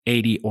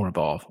 80 or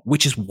above,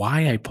 which is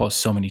why I post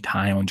so many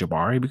time on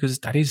Jabari, because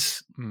that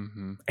is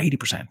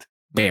 80%,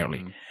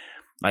 barely.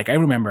 Like I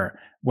remember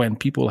when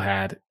people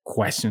had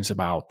questions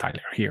about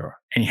Tyler Hero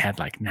and he had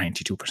like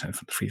 92%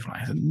 from the free throw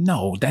line. I said,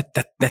 no,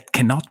 that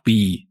cannot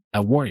be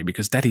a worry,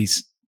 because that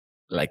is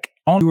like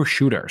all your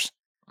shooters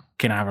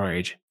can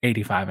average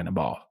 85 and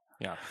above.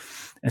 Yeah.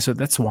 And so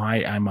that's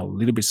why I'm a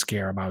little bit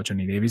scared about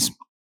Johnny Davis.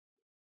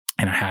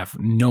 And I have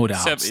no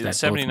doubt that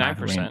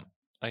 79%.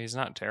 Like, he's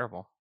not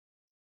terrible.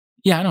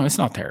 Yeah, no, it's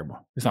not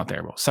terrible. It's not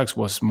terrible. Suggs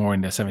was more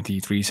in the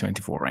 73,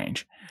 74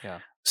 range. Yeah.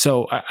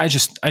 So I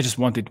just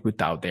wanted to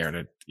put out there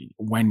that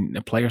when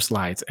a player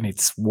slides and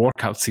it's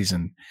workout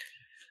season,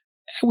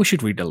 we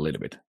should read a little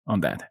bit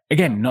on that.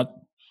 Again,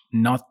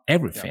 not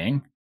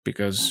everything,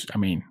 because I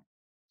mean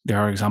there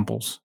are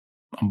examples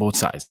on both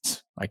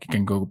sides. Like it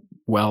can go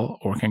well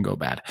or it can go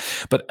bad.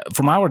 But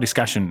from our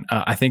discussion,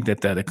 I think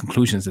that the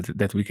conclusions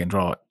that we can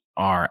draw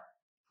are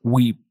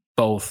we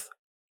both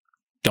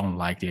don't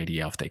like the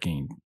idea of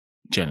taking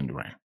Jalen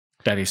Duren.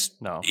 That is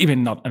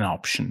even not an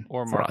option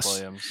or for Mark us.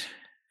 Williams.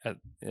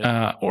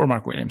 Or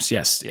Mark Williams,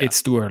 yes. Yeah.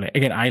 It's too early.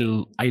 Again,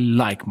 I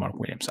like Mark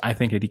Williams. I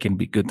think that he can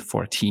be good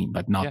for a team,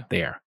 but not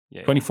there.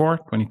 24,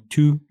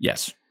 22,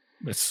 yes.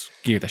 Let's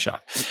give it a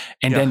shot.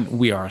 And then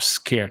we are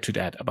scared to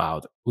death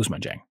about Ousmane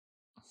Dieng.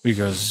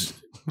 because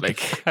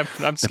like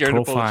I'm scared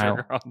to pull the profile-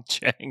 trigger on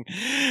Jang.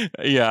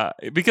 Yeah,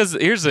 because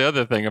here's the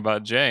other thing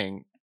about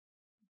Jang.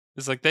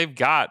 It's like they've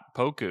got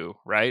Poku,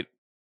 right?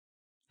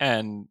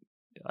 And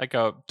like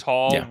a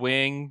tall Yeah.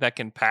 wing that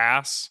can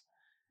pass.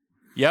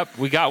 Yep,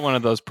 we got one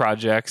of those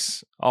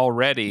projects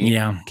already.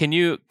 yeah, Can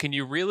you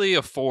really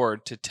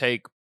afford to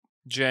take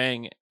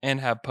Jang and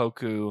have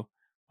Poku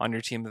on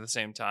your team at the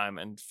same time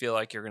and feel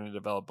like you're going to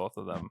develop both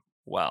of them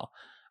well?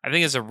 I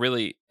think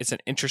it's an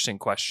interesting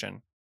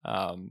question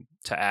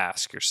to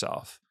ask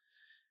yourself.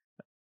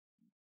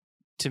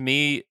 To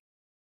me,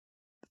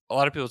 a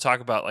lot of people talk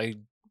about like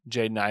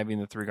Jaden Ivey in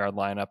the 3-guard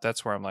lineup.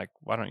 That's where I'm like,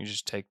 why don't you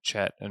just take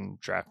Chet and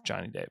draft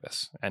Johnny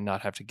Davis and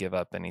not have to give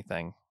up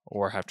anything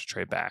or have to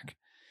trade back?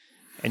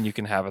 And you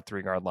can have a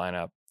 3-guard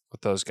lineup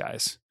with those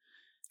guys.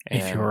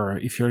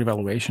 if your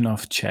evaluation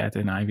of Chet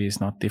and Ivy is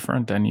not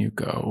different, then you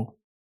go.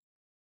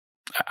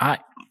 I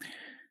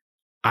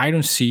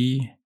don't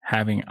see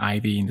having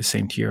Ivy in the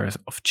same tier as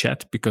of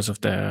Chet because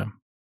of the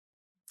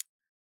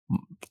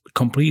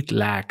complete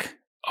lack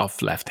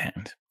of left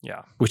hand.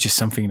 Yeah. Which is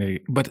something that.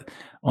 But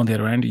on the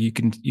other end, you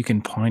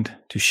can point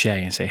to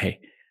Shea and say, "Hey,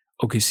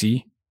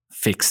 OKC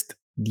fixed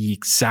the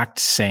exact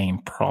same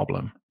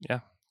problem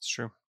It's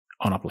true.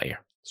 on a player."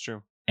 It's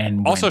true.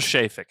 And Also, went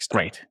Shea fixed it.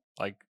 great.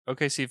 Like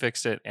OKC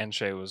fixed it, and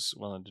Shea was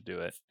willing to do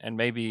it. And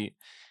maybe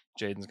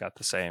Jaden's got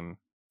the same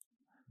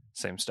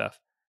stuff.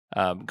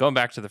 Going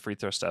back to the free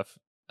throw stuff,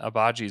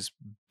 Abaji's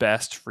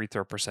best free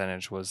throw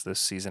percentage was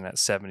this season at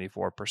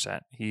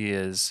 74%. He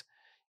was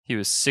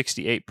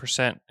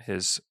 68%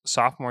 his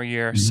sophomore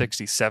year,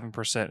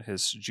 67%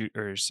 his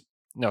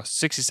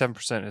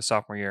 67% his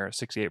sophomore year,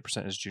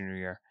 68% his junior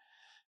year.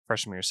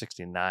 Freshman year,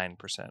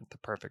 69%, the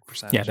perfect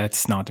percentage. Yeah,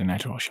 that's not a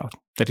natural shot.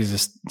 That is a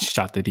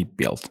shot that he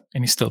built,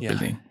 and he's still Yeah,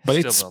 building. But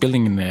still it's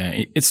building.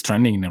 it's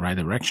trending in the right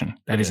direction.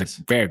 That It is is.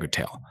 a very good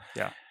tell.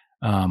 Yeah.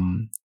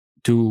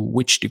 To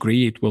which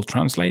degree it will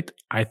translate,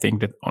 I think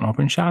that on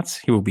open shots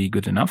he will be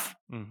good enough.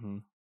 Mm-hmm.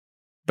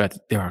 But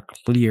there are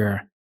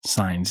clear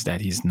signs that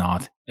he's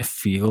not a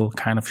feel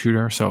kind of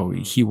shooter, so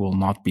he will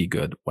not be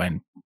good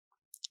when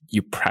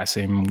you press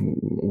him,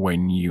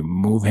 when you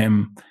move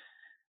him.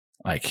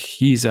 Like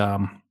he's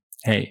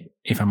hey,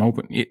 if I'm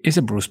open, it's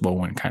a Bruce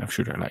Bowen kind of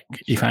shooter. Like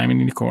if I'm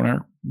in the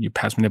corner, you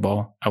pass me the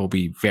ball, I will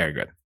be very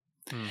good.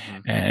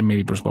 Mm-hmm. And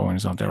maybe Bruce Bowen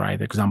is not the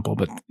right example,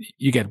 but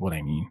you get what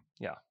I mean.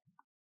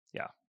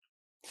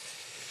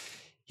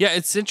 Yeah,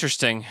 it's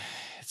interesting.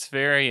 It's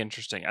very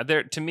interesting.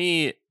 To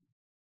me,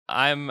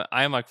 I'm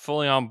like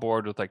fully on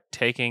board with like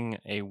taking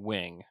a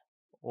wing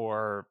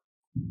or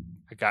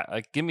a guy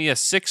like give me a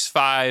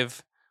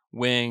 6'5"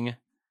 wing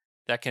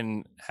that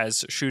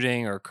has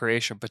shooting or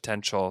creation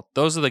potential.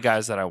 Those are the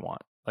guys that I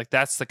want. Like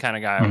that's the kind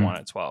of guy I want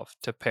at 12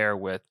 to pair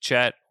with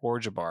Chet or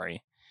Jabari.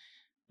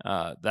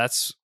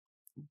 That's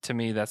to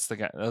me, that's the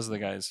guy. Those are the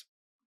guys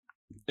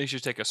you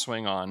should take a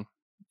swing on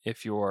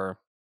if you're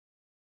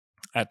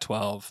at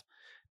 12.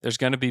 There's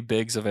going to be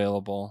bigs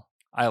available.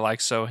 I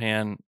like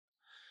Sohan.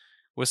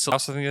 I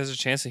also think there's a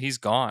chance that he's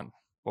gone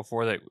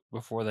before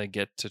they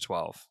get to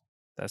 12.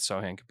 That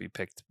Sohan could be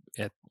picked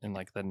in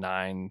like the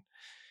 9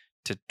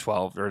 to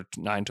 12 or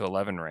 9 to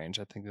 11 range.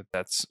 I think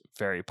that's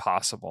very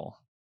possible.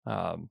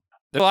 There's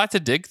a lot to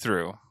dig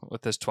through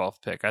with this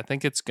 12th pick. I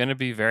think it's going to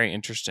be very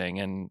interesting.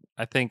 And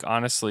I think,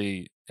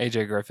 honestly,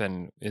 AJ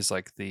Griffin is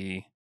like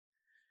the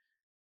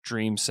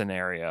dream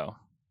scenario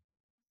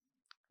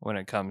when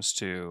it comes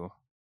to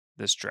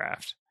this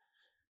draft.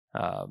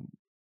 So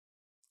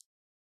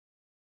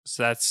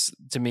that's,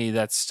 to me,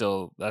 that's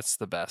the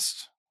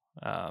best.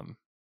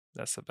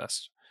 That's the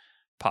best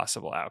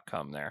possible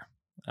outcome there.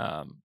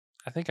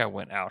 I think I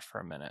went out for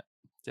a minute.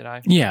 Did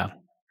I? Yeah.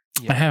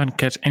 I haven't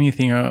catch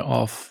anything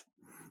of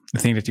the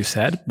thing that you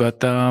said,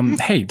 but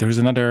hey, there's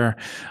another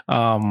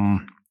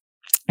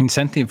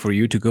incentive for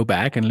you to go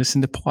back and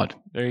listen to pod.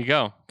 There you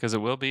go, because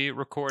it will be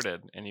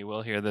recorded, and you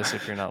will hear this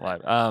if you're not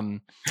live. All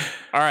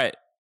right.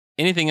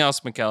 Anything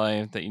else,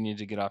 Michele, that you need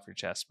to get off your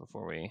chest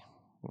before we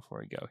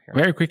go here?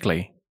 Very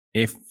quickly,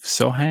 if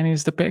Sohan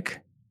is the pick,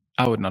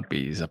 I would not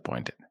be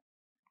disappointed,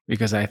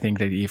 because I think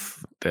that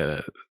if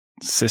the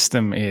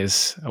system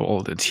is,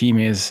 or the team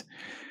is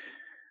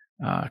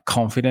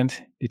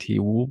confident that he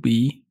will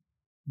be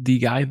the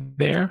guy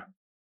there,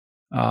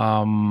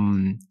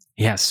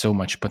 he has so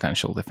much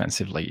potential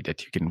defensively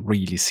that you can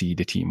really see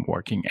the team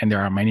working. And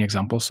there are many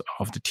examples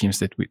of the teams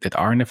that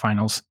are in the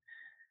finals.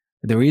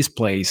 There is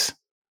place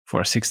for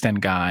a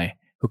 6'10" guy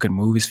who can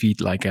move his feet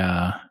like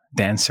a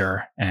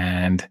dancer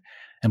and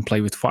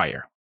play with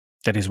fire.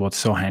 That is what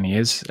Sohan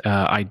is.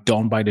 I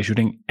don't buy the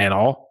shooting at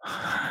all,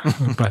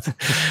 but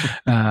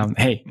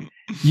hey,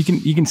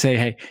 you can say,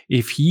 hey,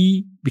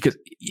 because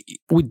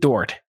with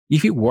Dort,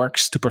 if it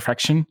works to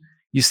perfection,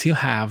 you still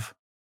have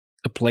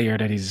a player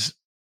that is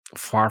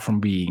far from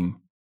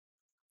being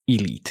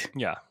elite.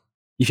 Yeah.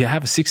 If you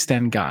have a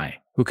 6'10"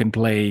 guy who can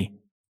play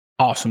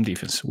awesome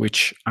defense,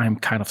 which I'm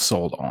kind of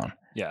sold on.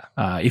 Yeah.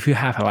 If you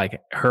have like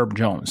Herb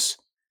Jones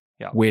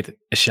with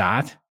a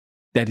shot,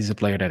 that is a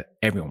player that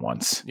everyone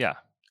wants. Yeah.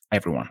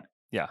 Everyone.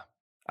 Yeah.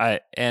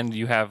 And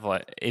you have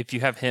if you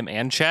have him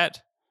and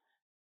Chet,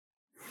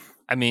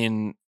 I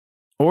mean,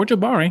 or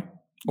Jabari.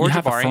 Or you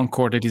have a Jabari. front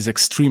court that is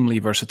extremely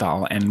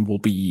versatile and will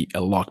be a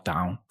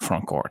lockdown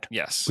front court,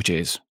 yes, which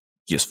is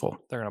useful.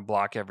 they're going to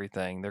block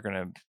everything. They're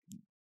going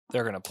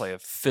to play a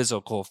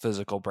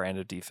physical brand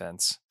of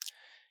defense.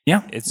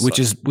 Yeah, It's which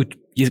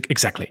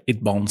exactly,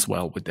 it bonds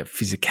well with the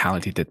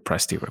physicality that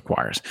Presti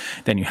requires.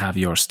 Then you have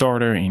your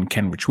starter in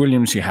Kenrich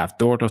Williams. You have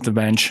Dort off the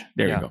bench.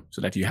 There Yeah. you go.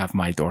 So that you have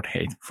my Dort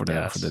hate for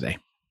the day.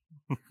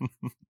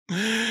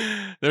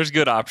 There's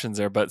good options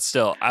there, but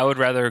still, I would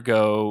rather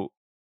go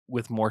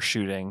with more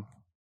shooting.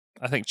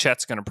 I think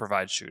Chet's going to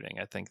provide shooting.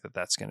 I think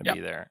that's going to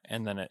be there.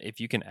 And then if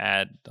you can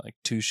add like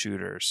 2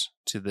 shooters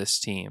to this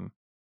team,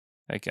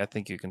 like I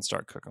think you can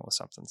start cooking with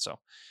something. So,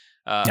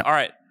 all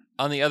right.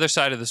 On the other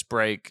side of this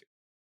break,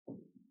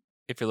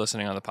 if you're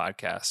listening on the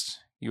podcast,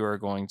 you are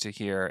going to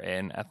hear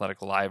an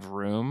Athletic Live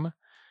room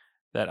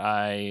that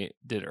I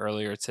did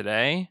earlier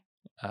today.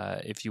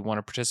 If you want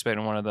to participate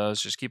in one of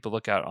those, just keep a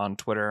lookout on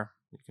Twitter.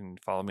 You can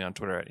follow me on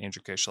Twitter at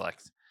Andrew K.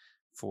 Select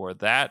for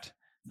that.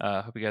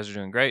 Hope you guys are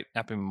doing great.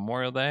 Happy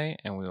Memorial Day,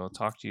 and we will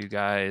talk to you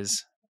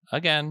guys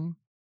again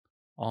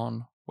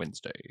on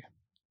Wednesday.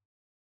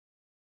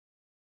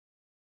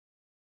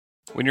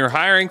 When you're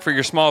hiring for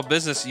your small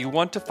business, you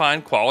want to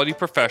find quality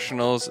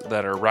professionals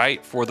that are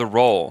right for the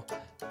role.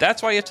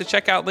 That's why you have to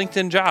check out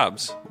LinkedIn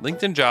Jobs.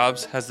 LinkedIn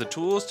Jobs has the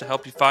tools to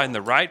help you find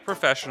the right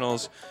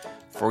professionals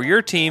for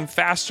your team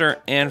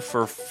faster and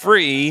for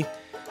free.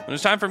 When it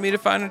was time for me to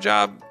find a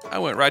job, I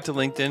went right to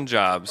LinkedIn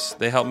Jobs.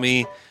 They helped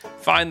me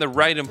find the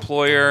right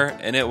employer,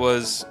 and it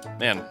was,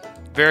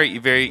 very,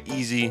 very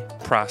easy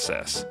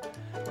process.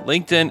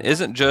 LinkedIn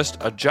isn't just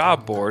a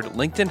job board.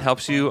 LinkedIn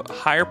helps you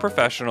hire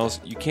professionals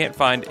you can't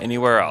find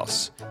anywhere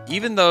else.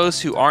 Even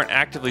those who aren't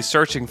actively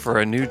searching for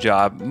a new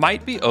job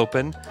might be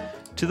open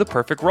to the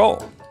perfect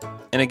role.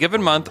 In a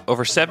given month,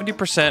 over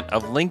 70%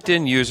 of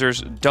LinkedIn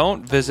users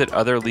don't visit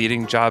other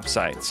leading job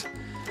sites.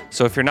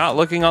 So if you're not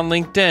looking on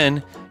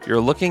LinkedIn, you're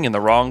looking in the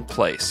wrong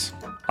place.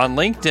 On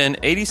LinkedIn,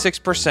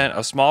 86%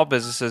 of small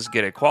businesses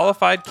get a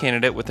qualified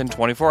candidate within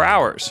 24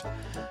 hours.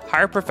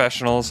 Hire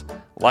professionals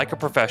like a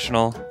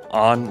professional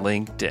on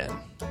LinkedIn.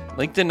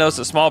 LinkedIn knows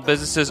that small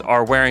businesses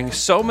are wearing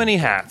so many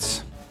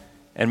hats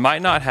and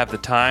might not have the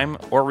time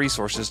or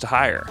resources to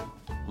hire.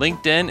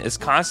 LinkedIn is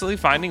constantly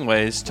finding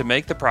ways to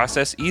make the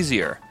process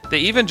easier. They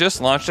even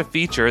just launched a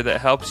feature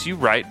that helps you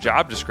write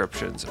job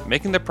descriptions,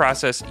 making the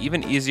process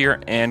even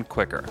easier and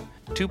quicker.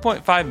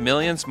 2.5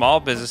 million small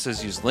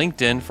businesses use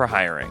LinkedIn for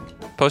hiring.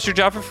 Post your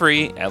job for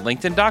free at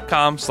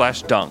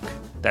linkedin.com/dunk.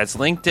 That's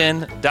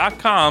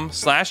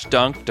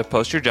linkedin.com/dunk to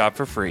post your job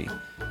for free.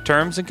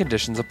 Terms and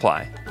conditions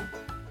apply.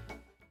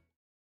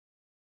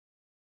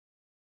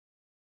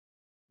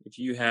 If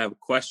you have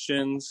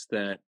questions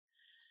that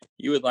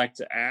you would like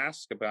to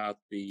ask about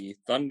the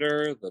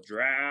Thunder, the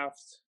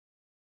draft,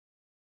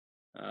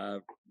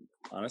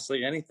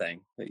 honestly,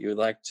 anything that you would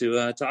like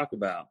to talk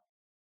about,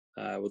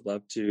 I would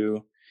love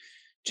to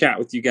chat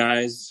with you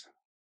guys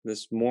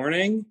this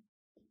morning.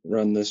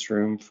 Run this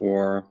room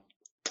for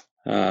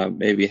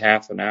maybe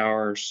half an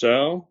hour or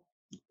so.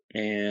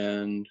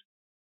 And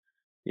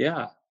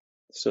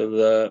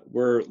so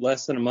we're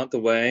less than a month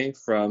away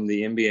from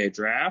the NBA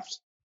draft,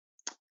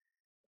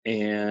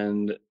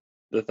 and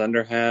the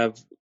Thunder have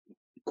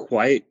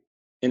quite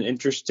an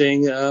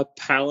interesting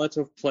palette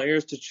of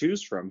players to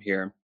choose from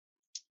here.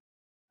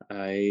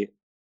 I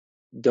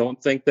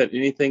don't think that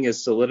anything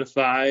is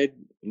solidified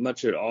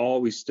much at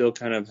all. We still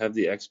kind of have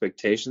the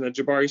expectation that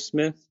Jabari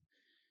Smith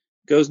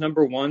goes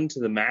number 1 to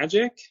the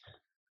Magic.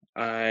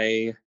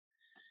 I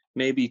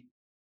maybe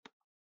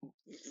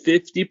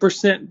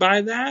 50%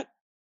 buy that.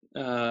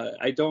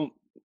 I don't,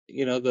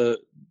 the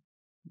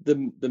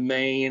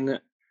main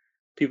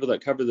people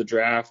that cover the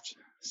draft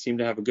seem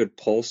to have a good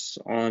pulse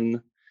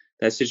on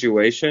that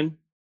situation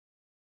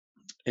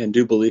and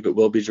do believe it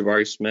will be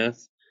Jabari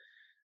Smith.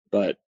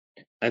 But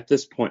at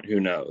this point, who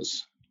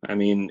knows? I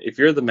mean, if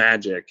you're the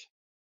Magic,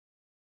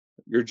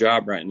 your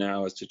job right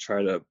now is to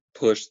try to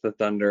push the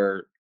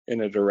Thunder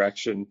in a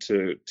direction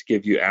to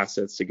give you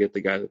assets to get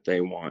the guy that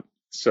they want.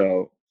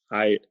 So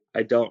I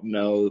don't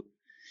know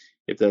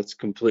if that's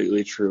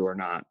completely true or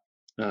not.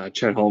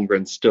 Chet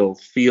Holmgren still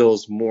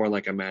feels more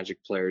like a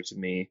Magic player to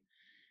me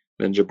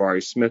than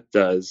Jabari Smith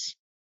does.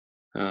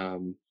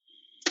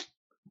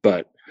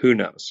 But who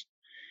knows?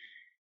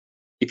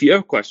 If you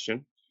have a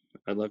question,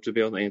 I'd love to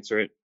be able to answer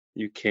it.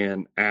 You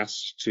can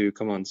ask to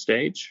come on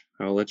stage.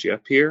 I'll let you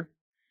up here,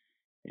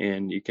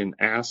 and you can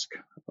ask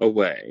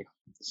away.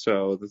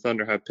 So the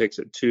Thunder have picks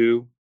at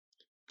 2,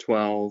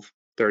 12,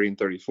 30, and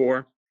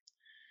 34.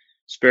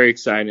 It's very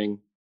exciting.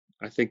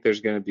 I think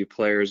there's going to be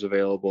players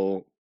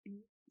available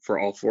for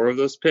all 4 of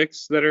those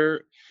picks that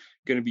are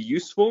going to be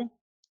useful.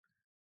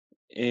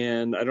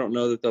 And I don't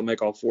know that they'll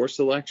make all 4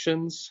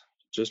 selections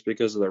just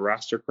because of the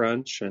roster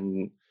crunch.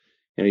 And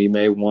you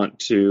may want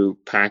to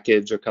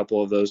package a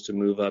couple of those to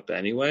move up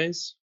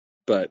anyways.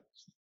 But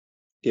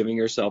giving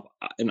yourself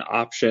an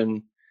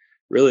option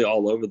really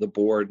all over the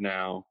board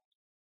now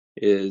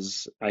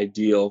is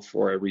ideal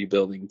for a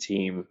rebuilding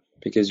team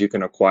because you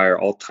can acquire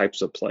all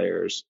types of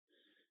players,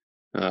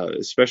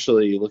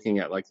 especially looking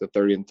at like the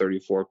 30 and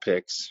 34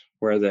 picks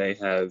where they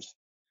have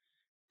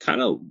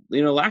kind of,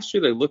 last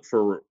year they looked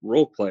for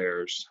role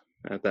players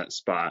at that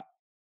spot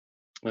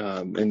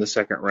in the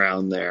second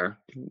round there.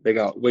 They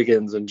got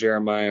Wiggins and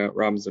Jeremiah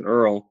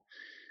Robinson-Earl,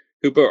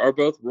 who are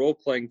both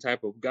role-playing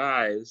type of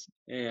guys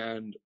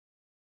and,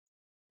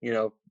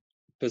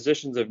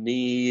 positions of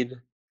need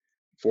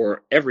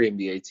for every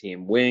NBA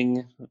team,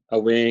 a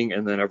wing,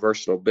 and then a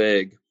versatile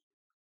big.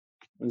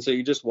 And so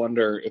you just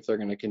wonder if they're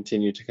going to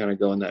continue to kind of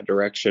go in that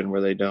direction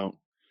where they don't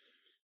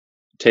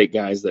take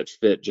guys that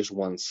fit just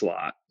one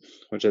slot,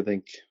 which I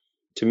think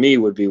to me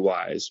would be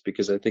wise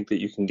because I think that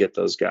you can get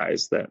those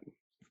guys that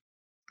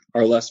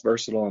are less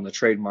versatile on the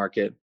trade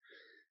market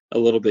a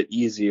little bit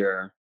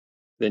easier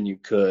than you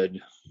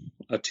could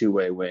a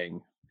two-way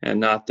wing. And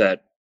not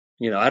that,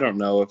 I don't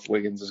know if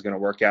Wiggins is going to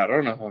work out. I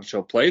don't know how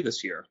she'll play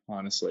this year,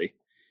 honestly.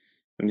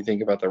 When you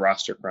think about the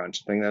roster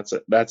crunch, I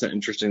think that's an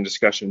interesting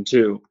discussion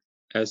too,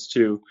 as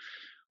to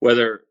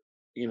whether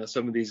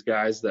some of these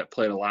guys that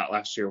played a lot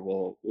last year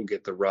will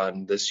get the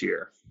run this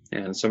year,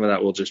 and some of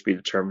that will just be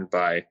determined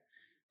by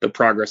the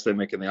progress they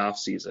make in the off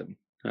season.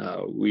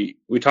 We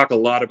talk a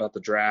lot about the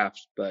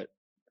draft, but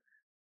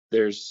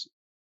there's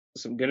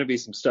going to be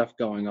some stuff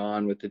going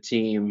on with the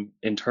team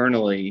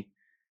internally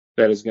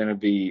that is going to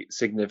be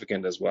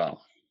significant as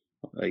well,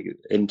 like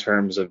in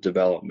terms of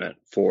development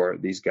for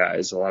these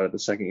guys. A lot of the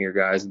second-year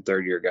guys and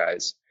third-year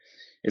guys.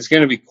 It's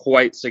going to be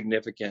quite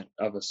significant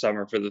of a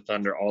summer for the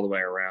Thunder all the way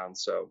around.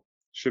 So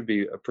should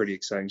be a pretty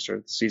exciting start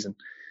of the season.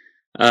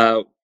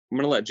 I'm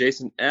going to let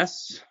Jason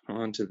S.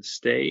 onto the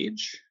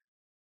stage.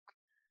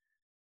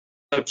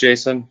 What's up,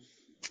 Jason?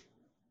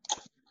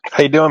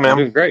 How you doing, man? I'm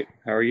doing great.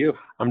 How are you?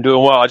 I'm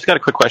doing well. I just got a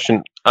quick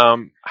question.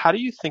 How do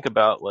you think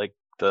about like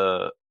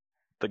the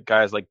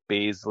guys like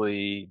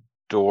Bazley,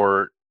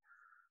 Dort,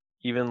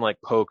 even like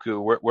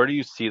Poku? Where do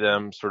you see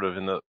them sort of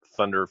in the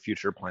Thunder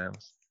future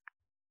plans?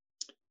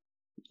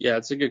 Yeah,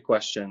 it's a good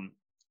question.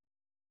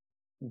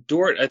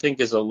 Dort, I think,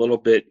 is a little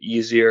bit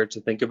easier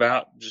to think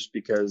about just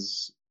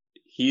because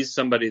he's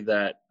somebody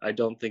that I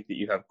don't think that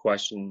you have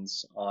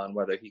questions on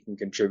whether he can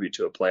contribute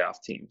to a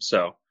playoff team.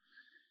 So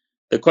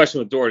the question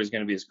with Dort is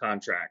going to be his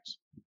contract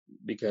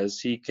because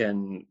they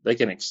can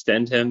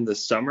extend him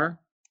this summer.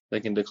 They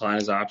can decline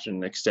his option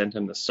and extend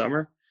him this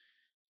summer,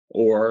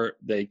 or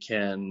they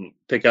can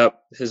pick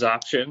up his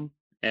option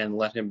and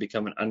let him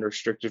become an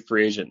unrestricted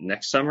free agent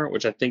next summer,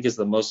 which I think is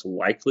the most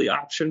likely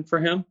option for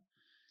him.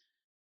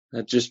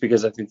 Just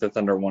because I think the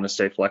Thunder want to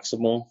stay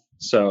flexible.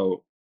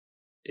 So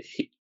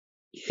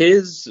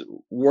his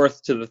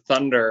worth to the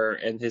Thunder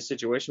and his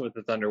situation with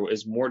the Thunder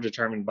is more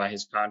determined by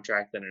his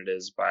contract than it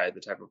is by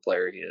the type of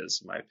player he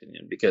is, in my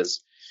opinion,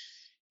 because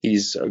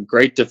he's a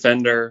great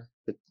defender.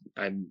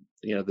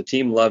 The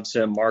team loves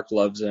him. Mark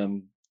loves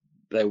him.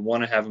 They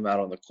want to have him out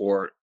on the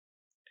court.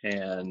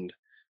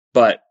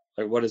 But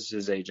what does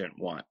his agent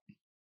want?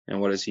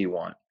 And what does he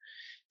want?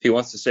 If he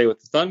wants to stay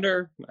with the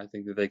Thunder, I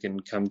think that they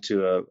can come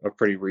to a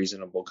pretty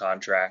reasonable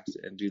contract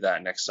and do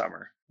that next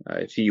summer.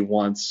 If he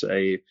wants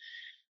a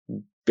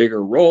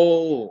bigger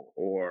role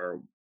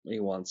or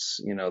he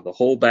wants, the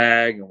whole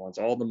bag and wants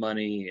all the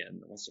money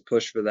and wants to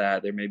push for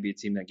that, there may be a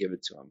team that give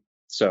it to him.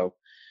 So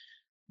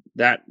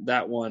that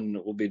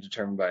one will be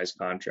determined by his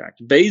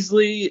contract.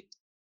 Bazley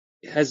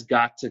has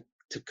got to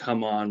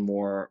come on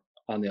more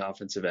on the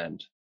offensive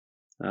end.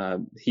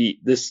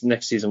 This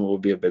next season will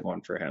be a big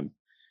one for him.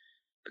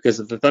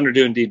 Because if the Thunder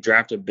do indeed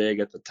draft a big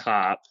at the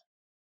top,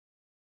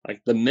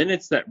 like the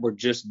minutes that were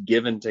just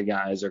given to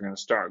guys are going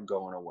to start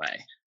going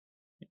away.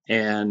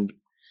 And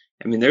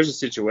I mean, there's a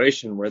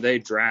situation where they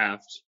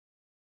draft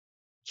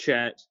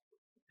Chet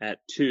at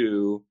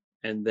 2,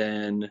 and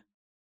then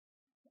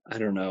I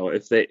don't know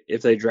if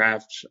they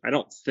draft. I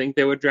don't think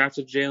they would draft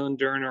a Jalen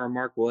Duren or a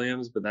Mark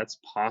Williams, but that's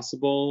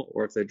possible.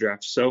 Or if they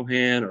draft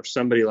Sohan or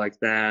somebody like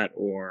that,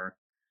 or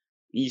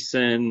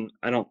Eason,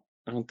 I don't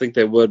think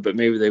they would, but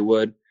maybe they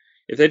would.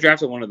 If they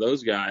drafted one of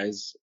those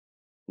guys,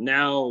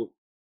 now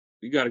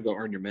you got to go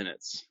earn your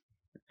minutes.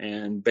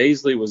 And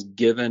Bazley was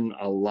given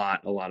a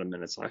lot of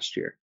minutes last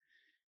year.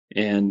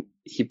 And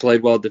he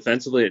played well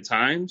defensively at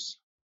times,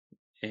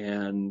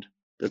 and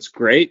that's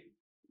great.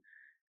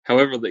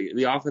 However,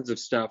 the offensive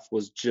stuff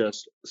was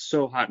just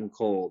so hot and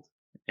cold,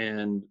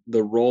 and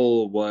the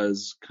role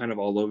was kind of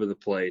all over the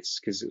place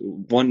because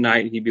one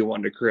night he'd be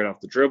wanting to create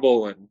off the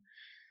dribble, and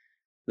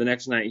the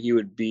next night he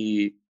would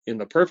be in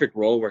the perfect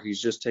role where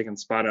he's just taking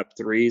spot up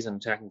threes and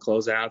attacking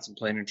closeouts and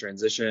playing in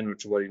transition,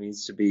 which is what he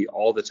needs to be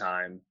all the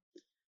time.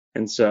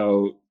 And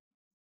so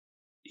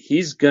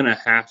he's going to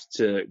have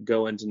to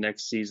go into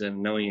next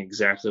season knowing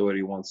exactly what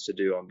he wants to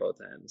do on both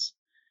ends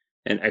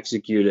and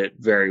execute it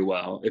very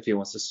well if he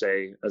wants to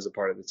stay as a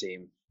part of the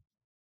team.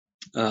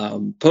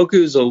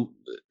 Poku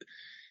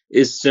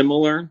is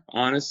similar,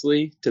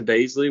 honestly, to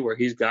Bazley, where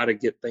he's got to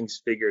get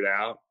things figured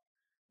out.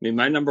 I mean,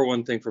 my number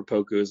one thing for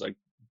Poku is like,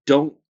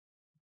 don't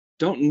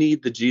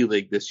need the G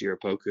League this year,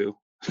 Poku.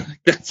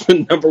 That's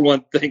the number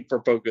one thing for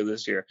Poku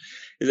this year,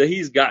 is that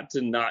he's got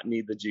to not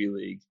need the G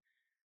League.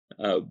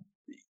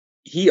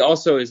 He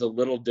also is a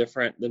little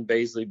different than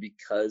Bazley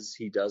because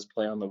he does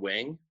play on the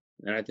wing,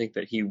 and I think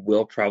that he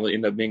will probably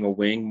end up being a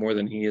wing more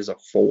than he is a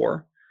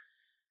 4.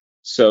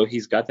 So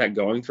he's got that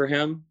going for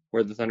him,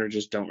 where the Thunder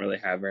just don't really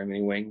have very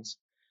many wings.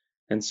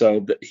 And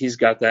so he's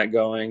got that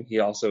going. He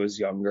also is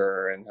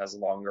younger and has a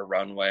longer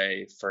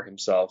runway for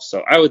himself.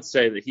 So I would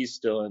say that he's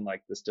still in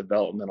like this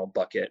developmental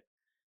bucket,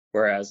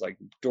 whereas like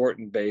Dort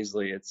and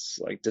Bazley, it's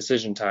like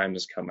decision time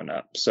is coming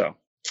up. So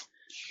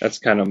that's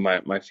kind of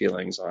my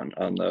feelings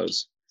on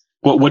those.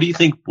 What do you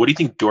think? What do you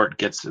think Dort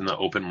gets in the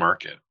open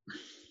market?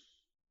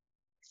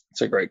 It's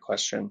a great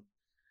question.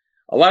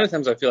 A lot of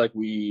times I feel like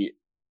we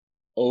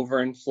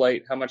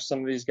overinflate how much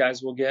some of these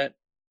guys will get.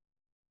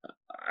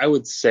 I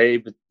would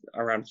say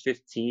around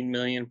 $15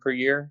 million per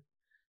year.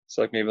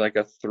 So like maybe like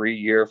a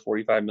 3-year,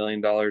 $45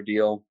 million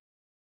deal,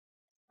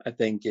 I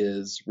think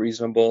is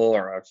reasonable,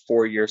 or a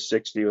 4-year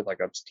 60 with like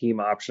a team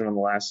option on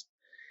the last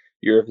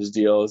year of his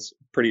deal is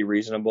pretty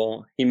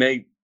reasonable. It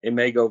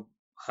may go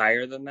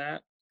higher than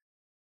that.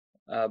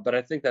 But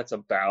I think that's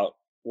about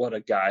what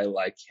a guy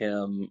like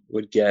him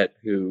would get,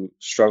 who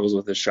struggles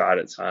with his shot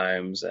at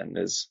times and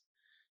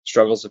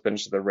struggles to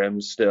finish the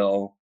rim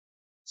still.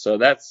 So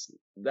that's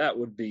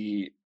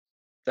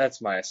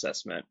my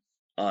assessment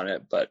on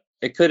it. But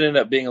it could end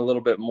up being a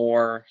little bit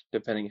more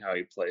depending how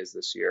he plays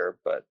this year.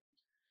 But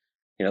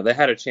they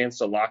had a chance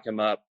to lock him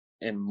up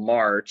in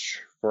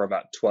March for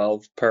about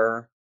 12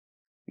 per.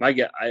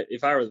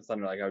 If I were the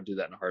Thunder, I would do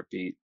that in a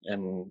heartbeat.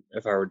 And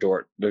if I were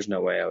Dort, there's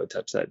no way I would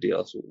touch that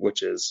deal,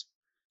 which is,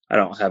 I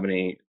don't have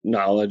any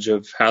knowledge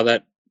of how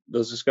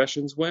those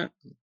discussions went,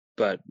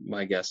 but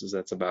my guess is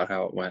that's about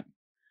how it went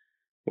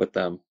with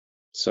them.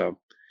 So,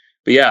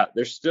 but yeah,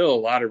 there's still a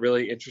lot of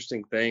really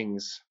interesting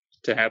things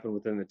to happen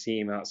within the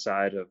team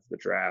outside of the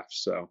draft.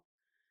 So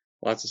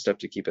lots of stuff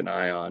to keep an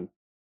eye on.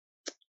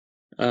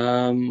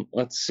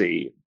 Let's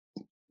see.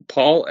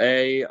 Paul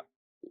A.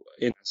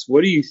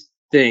 What do you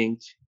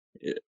think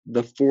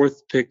the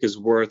 4th pick is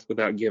worth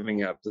without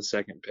giving up the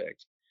 2nd pick?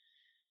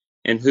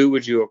 And who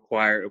would you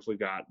acquire if we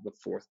got the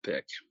 4th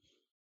pick?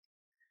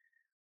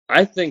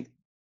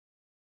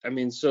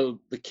 So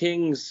the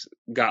Kings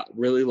got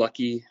really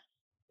lucky.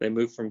 They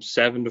moved from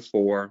 7 to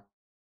 4.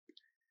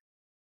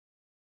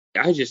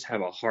 I just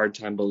have a hard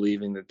time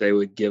believing that they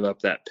would give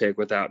up that pick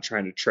without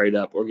trying to trade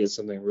up or get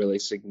something really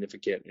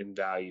significant in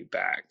value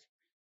back.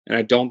 And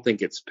I don't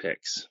think it's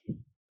picks.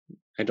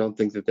 I don't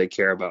think that they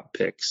care about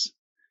picks,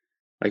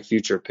 like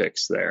future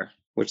picks there,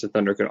 which the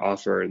Thunder could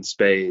offer in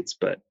spades.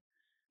 But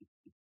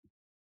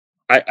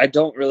I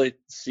don't really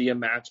see a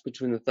match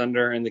between the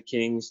Thunder and the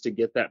Kings to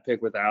get that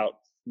pick without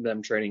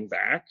them trading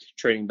back.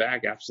 Trading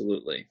back,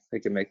 absolutely. They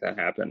can make that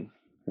happen.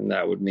 And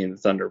that would mean the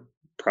Thunder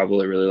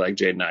probably really like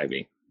Jaden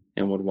Ivey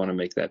and would want to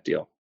make that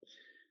deal.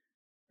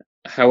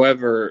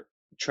 However,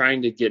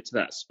 trying to get to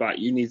that spot,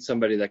 you need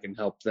somebody that can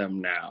help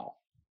them now.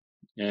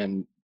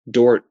 And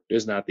Dort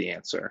is not the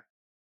answer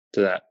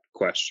to that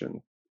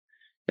question.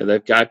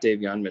 They've got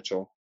Davion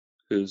Mitchell,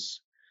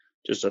 who's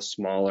just a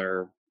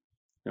smaller,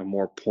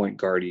 more point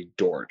guardy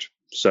Dort.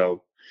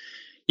 So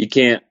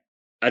I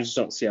just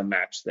don't see a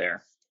match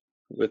there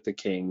with the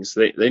Kings.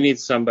 They need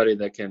somebody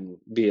that can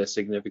be a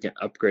significant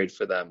upgrade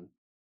for them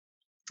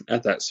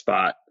at that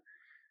spot.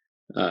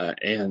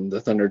 And the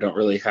Thunder don't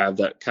really have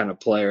that kind of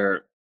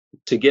player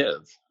to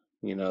give.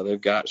 They've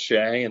got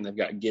Shea and they've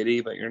got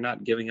Giddey, but you're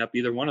not giving up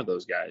either one of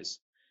those guys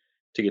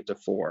to get to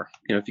 4.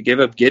 If you give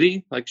up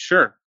Giddey,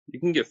 sure, you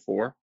can get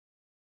 4.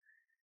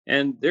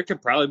 And there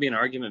could probably be an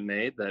argument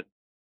made that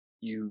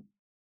you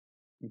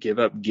give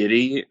up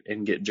Giddey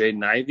and get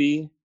Jaden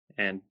Ivey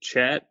and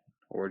Chet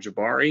or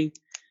Jabari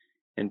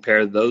and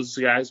pair those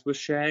guys with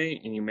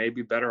Shea, and you may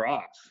be better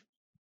off.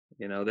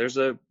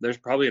 There's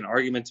probably an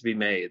argument to be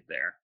made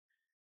there.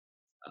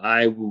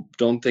 I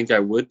don't think I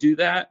would do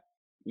that.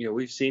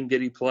 We've seen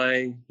Giddey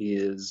play.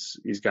 He's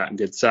gotten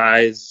good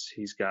size.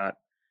 He's got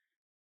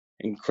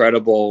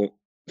incredible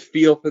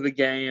feel for the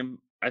game.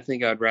 I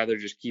think I'd rather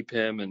just keep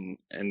him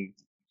and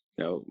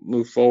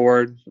move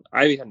forward.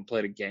 Ivey hadn't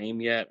played a game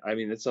yet.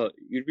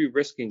 You'd be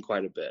risking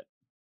quite a bit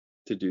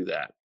to do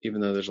that, even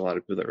though there's a lot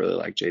of people that really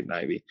like Jaden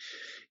Ivey.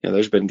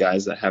 There's been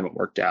guys that haven't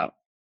worked out,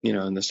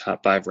 in this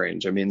top 5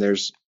 range.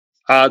 There's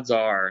odds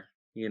are,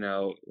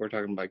 we're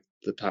talking about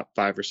the top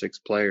 5 or 6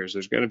 players.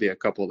 There's going to be a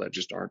couple that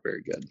just aren't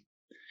very good.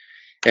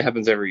 It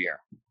happens every year.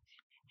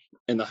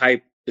 And the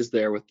hype is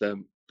there with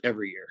them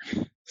every year.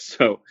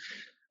 So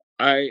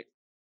I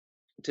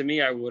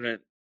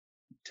wouldn't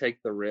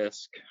take the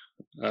risk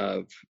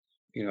of,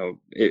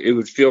 it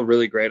would feel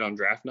really great on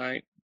draft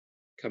night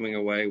coming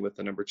away with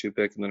the number 2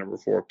 pick and the number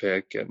 4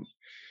 pick and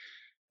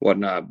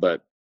whatnot.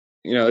 But,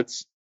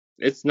 this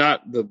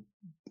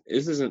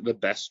isn't the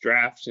best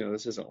draft.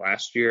 This isn't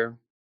last year,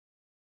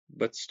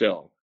 but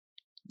still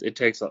it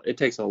takes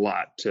a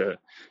lot to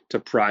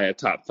pry a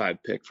top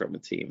 5 pick from a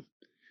team.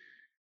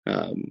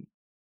 I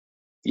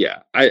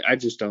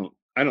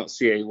don't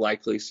see a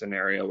likely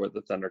scenario where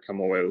the Thunder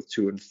come away with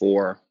 2 and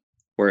 4,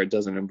 where it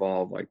doesn't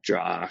involve like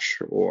Josh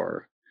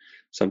or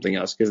something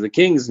else, because the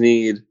Kings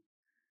need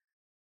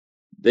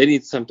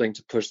something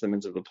to push them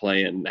into the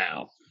play-in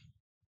now.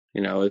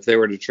 If they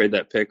were to trade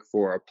that pick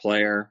for a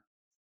player,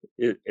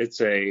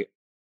 it's a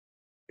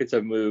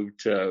move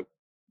to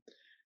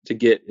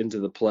get into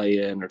the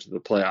play-in or to the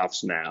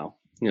playoffs now.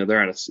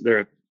 They're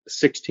a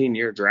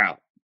 16-year drought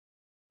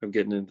of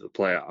getting into the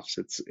playoffs.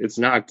 It's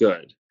not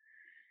good.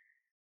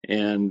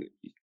 And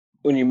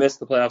when you miss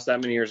the playoffs that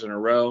many years in a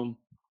row,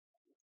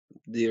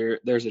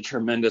 there's a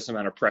tremendous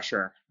amount of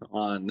pressure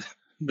on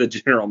the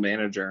general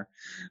manager,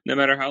 no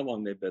matter how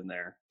long they've been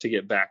there, to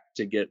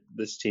get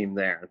this team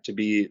there, to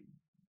be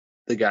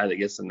the guy that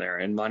gets them there.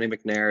 And Monte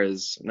McNair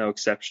is no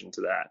exception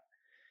to that.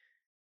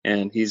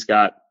 And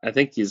I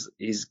think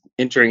he's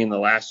entering in the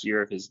last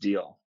year of his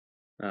deal.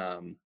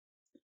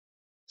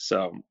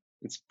 So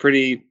it's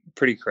pretty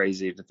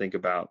crazy to think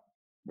about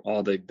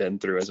all they've been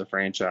through as a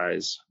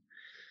franchise.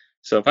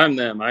 So if I'm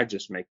them, I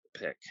just make the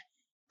pick.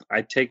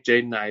 I take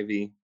Jaden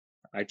Ivey.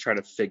 I try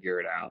to figure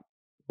it out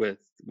with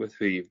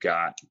who you've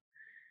got.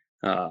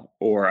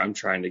 Or I'm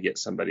trying to get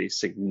somebody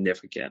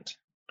significant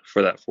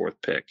for that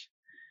fourth pick.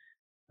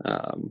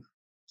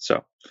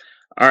 So,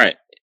 all right.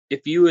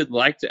 If you would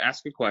like to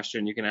ask a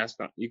question, you can ask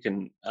to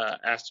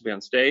be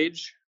on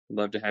stage. I'd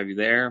love to have you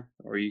there,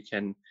 or you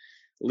can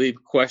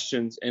leave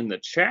questions in the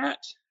chat.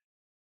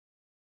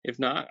 If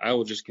not, I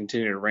will just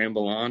continue to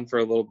ramble on for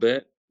a little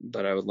bit,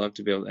 but I would love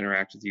to be able to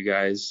interact with you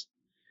guys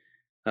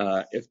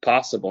if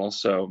possible.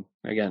 So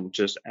again,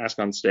 just ask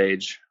on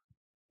stage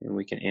and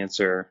we can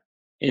answer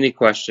any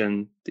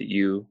question that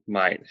you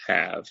might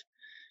have.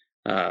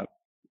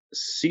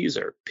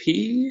 Caesar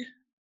P.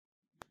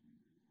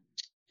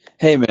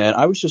 Hey man,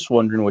 I was just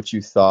wondering what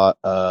you thought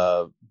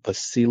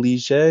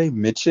Vasilije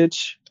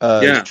Micic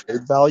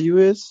trade value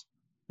is.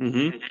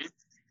 Mm-hmm.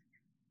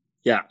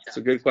 Yeah, it's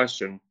a good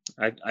question.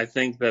 I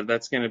think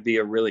that's going to be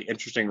a really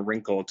interesting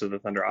wrinkle to the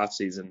Thunder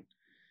offseason.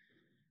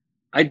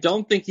 I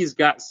don't think he's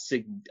got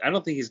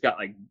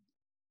like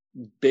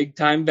big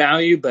time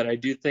value, but I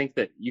do think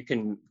that you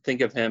can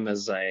think of him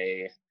as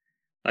a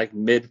like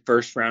mid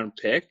first round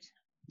pick.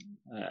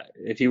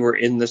 If he were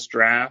in this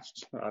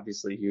draft,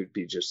 obviously he would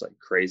be just like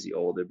crazy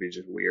old. It'd be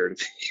just weird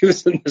if he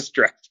was in this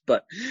draft,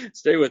 but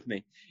stay with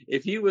me.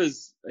 If he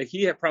was, like,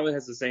 probably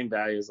has the same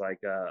value as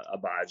like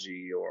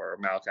Abaji or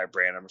Malachi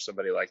Branham or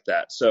somebody like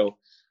that. So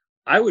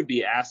I would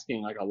be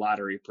asking like a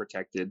lottery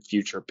protected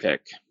future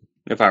pick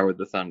if I were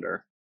the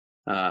Thunder.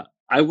 I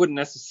wouldn't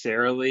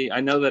necessarily.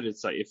 I know that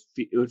it's like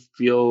it would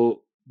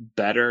feel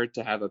better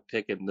to have a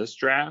pick in this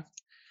draft.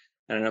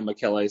 And I know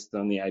Michele's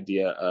thrown the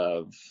idea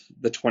of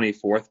the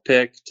 24th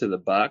pick to the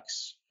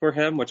Bucks for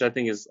him, which I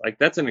think is like,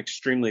 that's an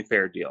extremely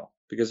fair deal,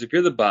 because if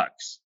you're the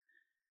Bucks,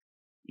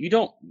 you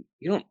don't,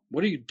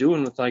 what are you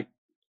doing with like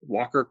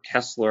Walker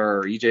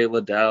Kessler or EJ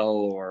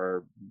Liddell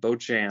or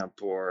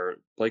Beauchamp or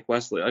Blake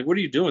Wesley? Like, what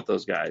are you doing with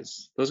those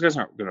guys? Those guys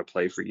aren't going to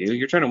play for you.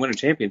 You're trying to win a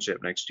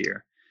championship next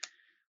year.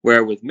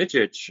 Where with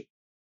Micic,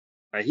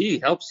 he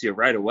helps you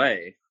right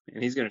away.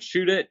 And he's going to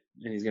shoot it,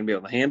 and he's going to be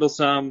able to handle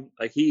some.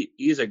 Like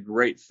he's a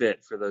great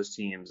fit for those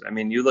teams. I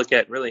mean, you look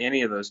at really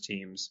any of those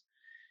teams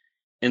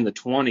in the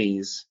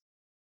 20s,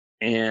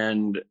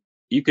 and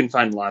you can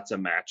find lots of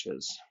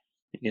matches.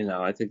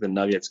 I think the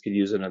Nuggets could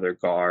use another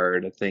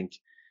guard. I think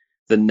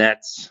the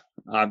Nets,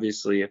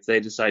 obviously, if they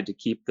decide to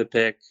keep the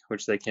pick,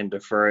 which they can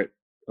defer it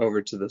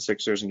over to the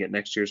Sixers and get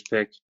next year's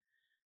pick,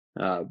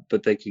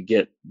 but they could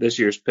get this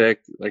year's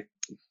pick. Like,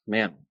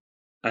 man,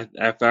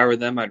 if I were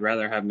them, I'd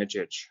rather have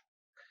Micic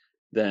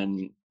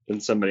than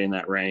somebody in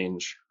that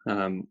range.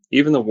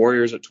 Even the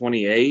Warriors at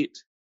 28,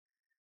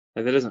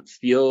 like, that doesn't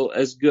feel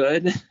as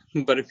good.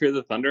 But if you're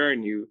the Thunder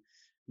and you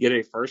get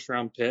a first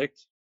round pick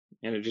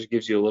and it just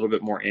gives you a little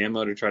bit more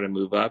ammo to try to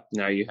move up,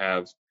 now you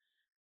have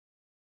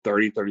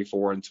 30,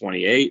 34, and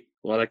 28.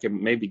 Well, that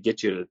can maybe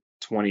get you to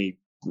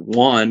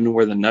 21,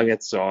 where the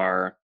Nuggets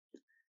are,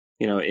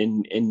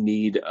 in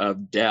need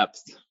of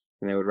depth,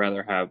 and they would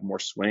rather have more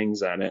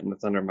swings at it. And the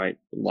Thunder might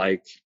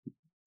like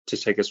to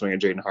take a swing at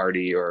Jaden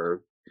Hardy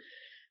or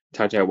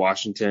Ty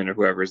Washington or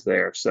whoever's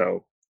there.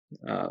 So,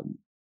 I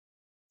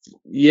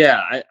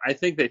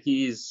think that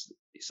he's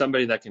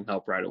somebody that can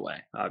help right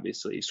away.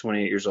 Obviously, he's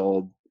 28 years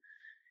old,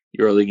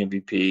 EuroLeague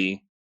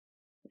MVP,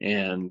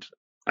 and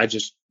I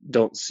just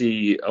don't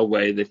see a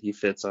way that he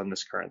fits on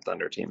this current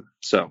Thunder team.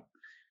 So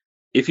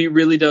if he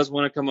really does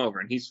want to come over,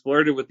 and he's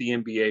flirted with the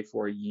NBA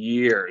for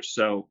years.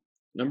 So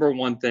number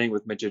one thing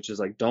with Micic is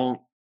like,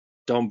 don't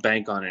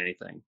bank on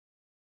anything,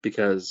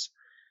 because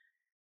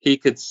he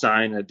could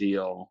sign a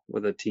deal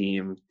with a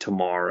team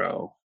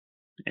tomorrow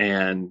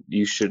and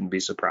you shouldn't be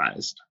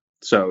surprised.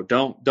 So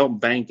don't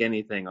bank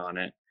anything on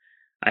it.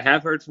 I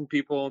have heard from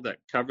people that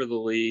cover the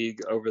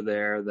league over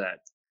there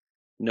that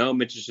know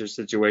Micic's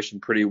situation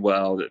pretty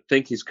well, that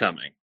think he's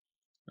coming.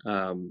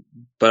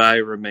 But I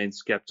remain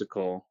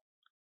skeptical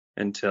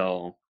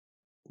until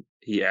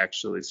he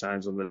actually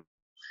signs on the.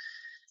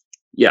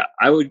 Yeah,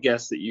 I would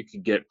guess that you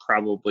could get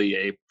probably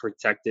a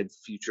protected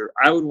future.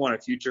 I would want a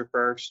future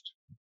first,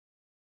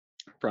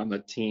 from a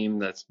team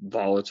that's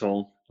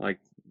volatile, like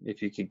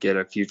if you could get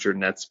a future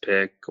Nets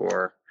pick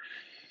or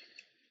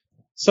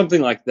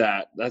something like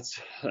that, that's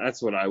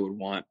what I would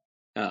want.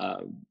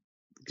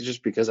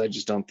 Just because I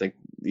just don't think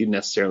you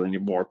necessarily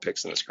need more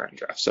picks in this current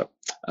draft. So,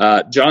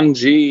 John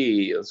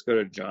G, let's go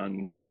to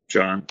John.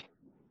 John.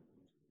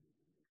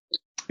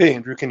 Hey,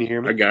 Andrew, can you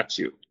hear me? I got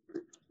you.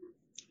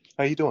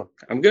 How you doing?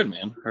 I'm good,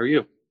 man. How are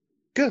you?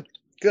 Good.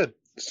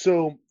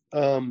 So,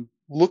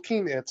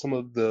 looking at some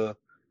of the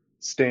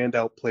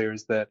standout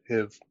players that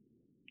have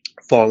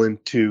fallen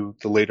to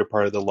the later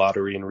part of the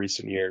lottery in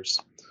recent years,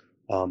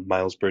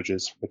 Miles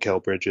Bridges,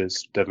 Mikal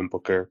Bridges, Devin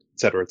Booker, et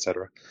cetera, et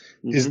cetera.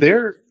 Mm-hmm. Is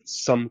there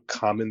some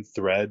common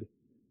thread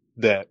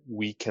that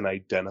we can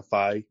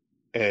identify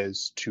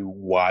as to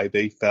why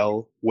they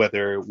fell,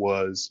 whether it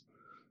was,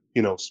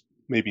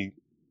 maybe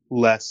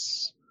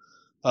less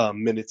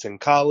minutes in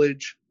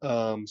college,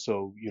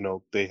 so,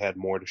 they had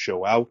more to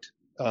show out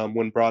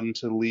when brought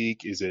into the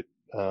league? Is it,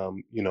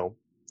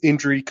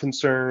 injury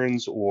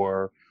concerns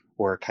or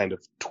a kind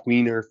of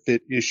tweener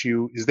fit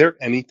issue? Is there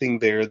anything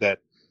there that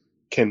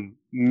can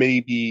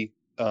maybe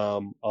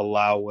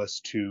allow us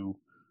to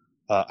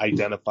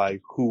identify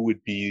who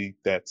would be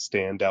that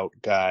standout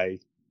guy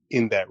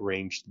in that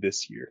range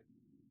this year?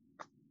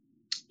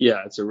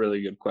 Yeah, it's a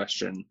really good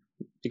question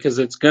because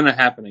it's going to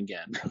happen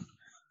again.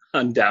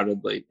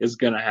 Undoubtedly, it's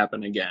going to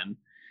happen again.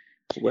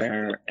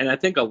 And I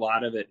think a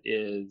lot of it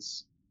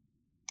is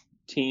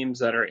teams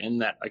that are in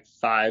that like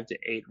 5 to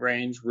 8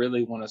 range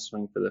really want to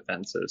swing for the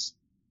fences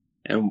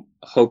and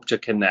hope to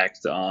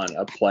connect on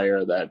a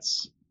player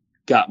that's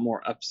got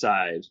more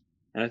upside.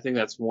 And I think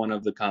that's one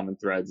of the common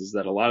threads is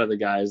that a lot of the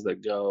guys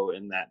that go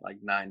in that like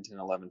 9, 10,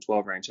 11,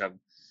 12 range have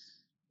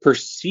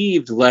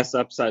perceived less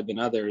upside than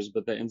others,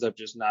 but that ends up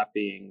just not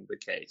being the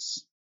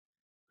case.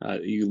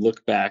 You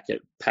look back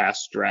at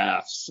past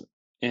drafts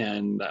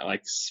and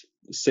like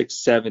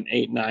 6, 7,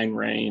 8, 9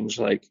 range,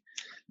 like,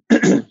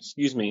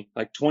 excuse me,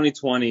 like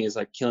 2020 is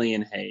like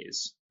Killian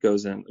Hayes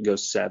goes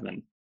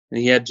 7. And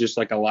he had just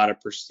like a lot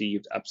of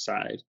perceived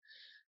upside.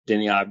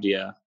 Denny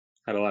Abdia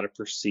had a lot of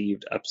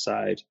perceived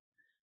upside.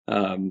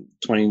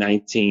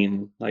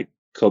 2019, like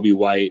Kobe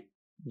White,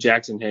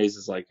 Jackson Hayes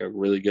is like a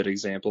really good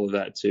example of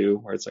that too,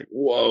 where it's like,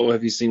 whoa,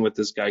 have you seen what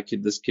this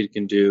kid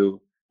can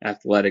do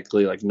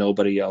athletically? Like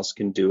nobody else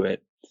can do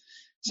it.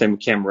 Same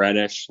with Cam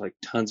Reddish, like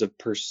tons of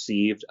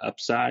perceived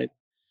upside.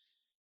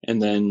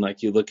 And then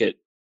like you look at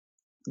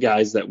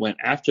guys that went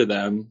after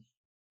them,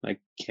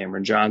 like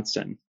Cameron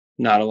Johnson,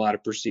 not a lot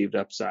of perceived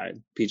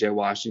upside. PJ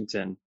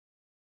Washington,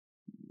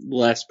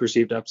 less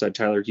perceived upside.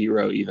 Tyler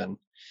Hero even,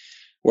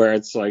 where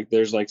it's like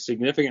there's like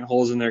significant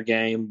holes in their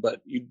game,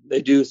 but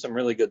they do some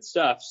really good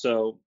stuff.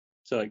 So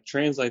to like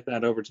translate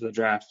that over to the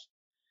draft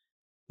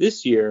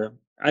this year,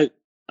 I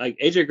like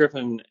AJ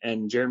Griffin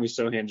and Jeremy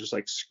Sohan just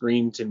like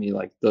scream to me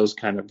like those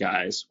kind of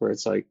guys where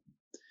it's like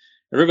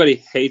everybody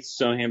hates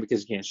Sohan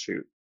because he can't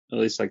shoot. At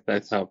least like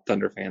that's how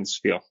Thunder fans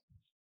feel.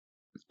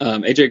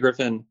 AJ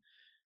Griffin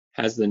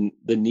has the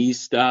knee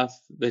stuff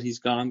that he's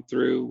gone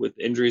through with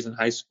injuries in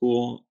high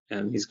school,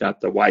 and he's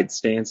got the wide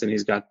stance, and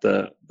he's got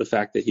the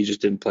fact that he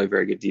just didn't play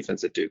very good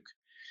defense at Duke.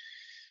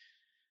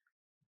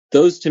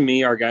 Those to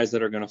me are guys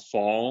that are going to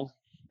fall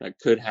that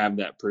could have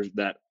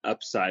that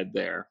upside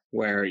there,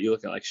 where you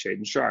look at like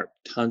Shaedon Sharpe,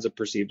 tons of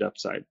perceived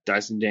upside.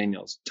 Dyson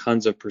Daniels,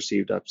 tons of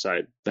perceived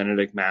upside.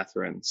 Benedict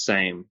Mathurin,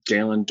 same.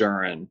 Jalen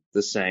Duren,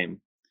 the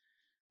same.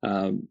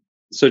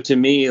 So to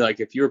me, like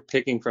if you're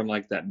picking from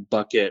like that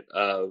bucket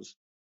of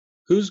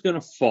who's going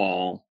to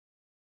fall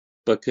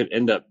but could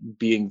end up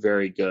being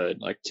very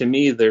good, like to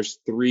me, there's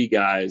 3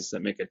 guys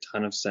that make a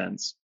ton of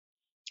sense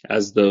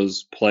as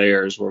those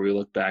players where we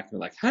look back and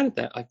we're like,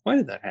 why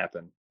did that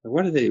happen? Like,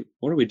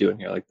 what are we doing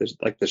here? Like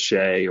the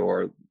Shea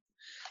or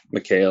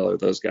Mikal or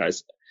those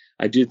guys.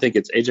 I do think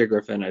it's AJ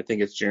Griffin. I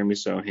think it's Jeremy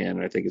Sohan.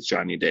 And I think it's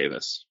Johnny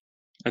Davis.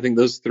 I think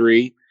those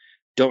 3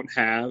 don't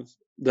have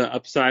the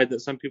upside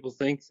that some people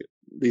think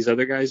these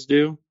other guys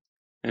do.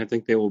 And I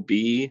think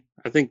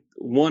I think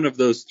one of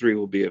those 3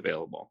 will be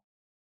available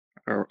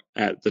or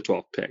at the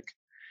 12th pick.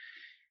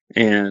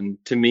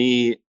 And to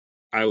me,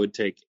 I would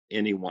take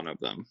any one of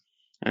them.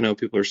 I know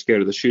people are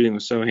scared of the shooting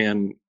with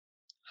Sohan.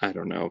 I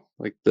don't know,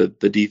 like the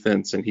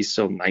defense, and he's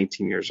still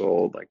 19 years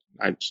old. Like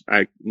I'm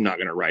not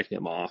going to write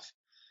him off.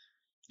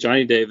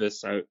 Johnny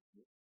Davis, I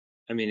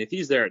mean, if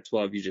he's there at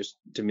 12, you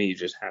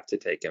just have to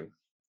take him.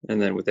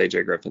 And then with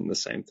AJ Griffin, the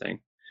same thing.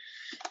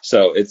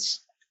 So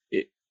it's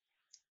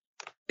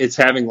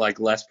having like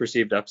less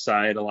perceived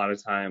upside a lot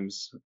of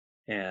times,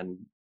 and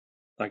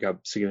like a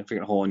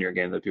significant hole in your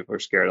game that people are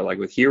scared of. Like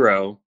with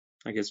Hero,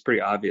 like it's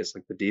pretty obvious,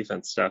 like the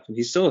defense stuff, and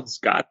he still has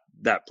got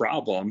that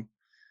problem.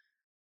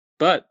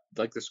 But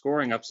like the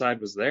scoring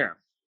upside was there.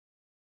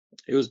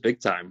 It was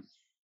big time.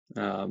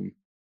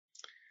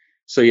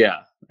 So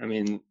yeah, I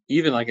mean,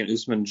 even like an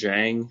Ousmane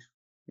Dieng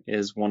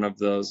is one of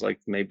those, like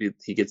maybe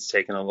he gets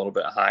taken a little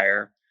bit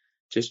higher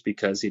just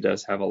because he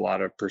does have a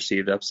lot of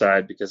perceived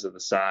upside because of the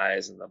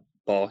size and the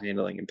ball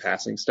handling and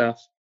passing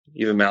stuff.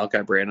 Even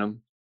Malachi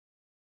Branham,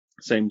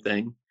 same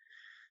thing.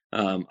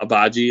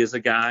 Abaji is a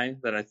guy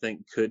that I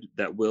think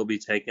will be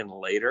taken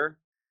later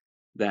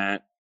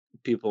that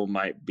people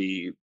might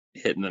be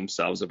hitting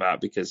themselves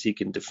about because he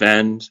can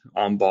defend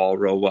on ball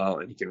real well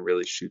and he can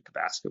really shoot the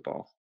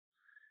basketball.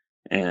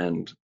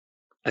 And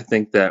I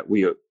think that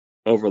we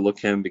overlook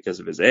him because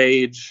of his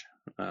age.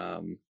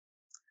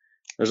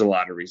 There's a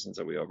lot of reasons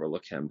that we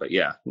overlook him, but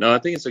yeah, no, I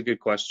think it's a good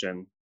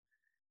question.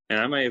 And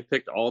I may have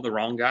picked all the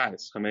wrong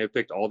guys. I may have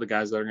picked all the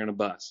guys that are going to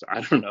bust.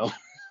 I don't know.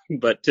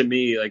 But to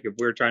me, like if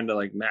we're trying to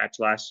like match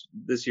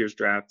this year's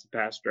draft to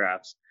past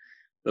drafts,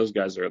 those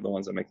guys are the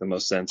ones that make the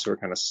most sense. Who are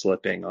kind of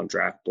slipping on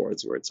draft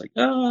boards where it's like,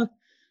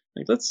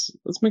 let's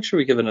make sure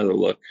we give another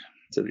look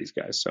to these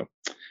guys. So,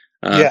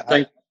 go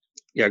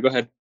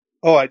ahead.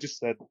 Oh, I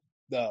just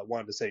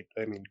wanted to say,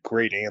 I mean,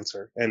 great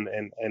answer, and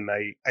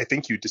I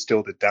think you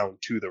distilled it down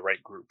to the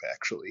right group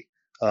actually.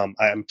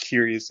 I'm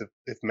curious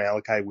if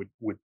Malachi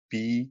would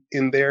be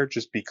in there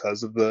just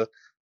because of the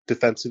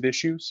defensive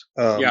issues.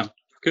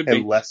 Could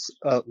and be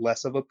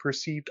less of a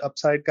perceived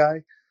upside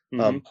guy.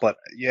 Mm-hmm. But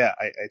yeah,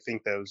 I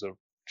think that was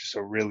just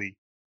a really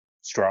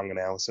strong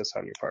analysis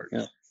on your part.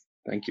 Yeah,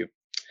 thank you.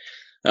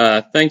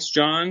 Thanks,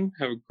 John.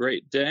 Have a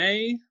great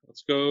day.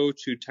 Let's go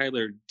to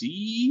Tyler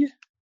D.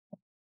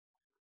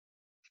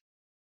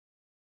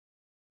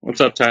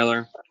 What's up,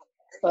 Tyler?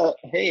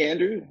 Hey,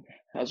 Andrew.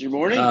 How's your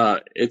morning?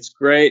 It's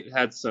great.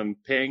 Had some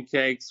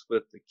pancakes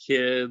with the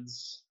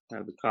kids.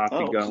 Had the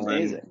coffee going.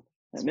 Amazing.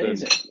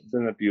 It's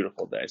been a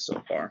beautiful day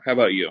so far. How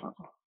about you?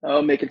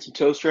 Oh, making some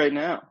toast right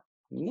now.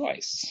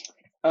 Nice.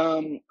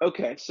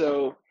 Okay,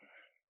 so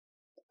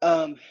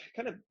kind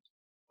of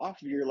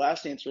off of your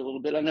last answer a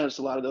little bit, I noticed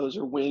a lot of those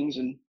are wings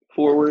and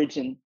forwards,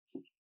 and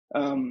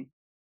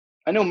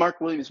I know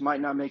Mark Williams might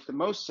not make the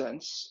most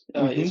sense,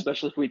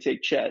 especially if we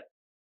take Chet.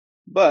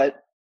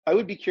 But I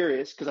would be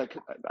curious because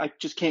I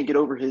just can't get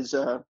over his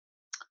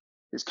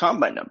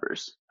combine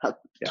numbers. How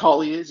tall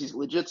he is. He's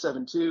legit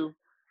 7'2".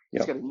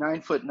 He's got a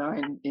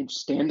 9'9"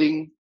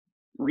 standing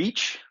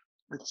reach.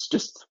 It's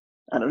just,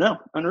 I don't know,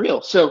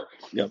 unreal. So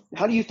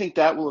how do you think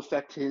that will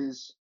affect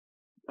his,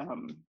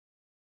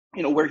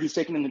 where he's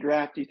taken in the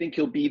draft? Do you think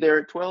he'll be there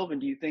at 12? And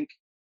do you think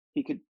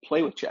he could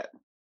play with Chet?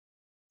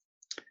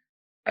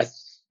 I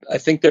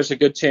think there's a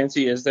good chance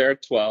he is there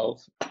at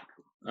 12.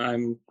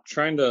 I'm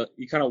trying to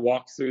kind of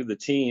walk through the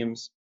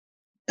teams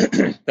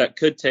that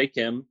could take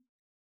him.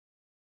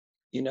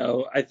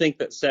 I think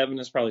that 7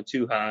 is probably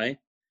too high.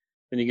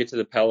 Then you get to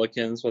the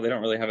Pelicans. Well, they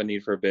don't really have a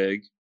need for a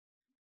big.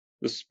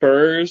 The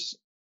Spurs,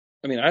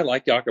 I mean, I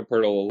like Jakob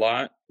Poeltl a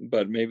lot,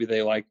 but maybe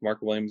they like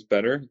Mark Williams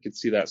better. You could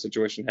see that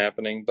situation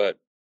happening, but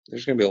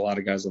there's going to be a lot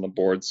of guys on the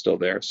board still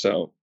there.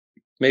 So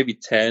maybe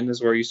 10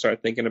 is where you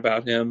start thinking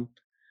about him,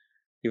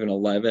 even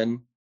 11.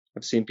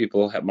 I've seen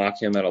people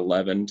mock him at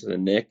 11 to the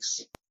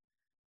Knicks.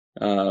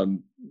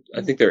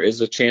 I think there is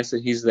a chance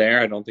that he's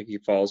there. I don't think he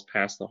falls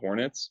past the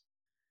Hornets.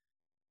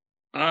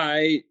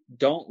 I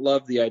don't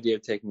love the idea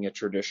of taking a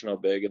traditional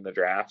big in the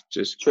draft,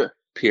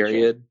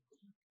 period.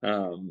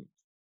 Sure.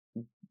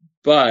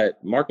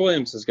 But Mark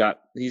Williams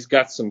he's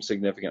got some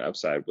significant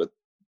upside with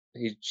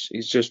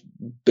he's just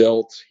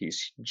built.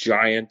 He's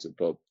giant,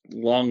 the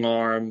long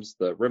arms,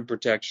 the rim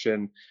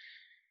protection.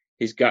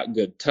 He's got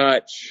good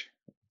touch.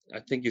 I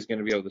think he's going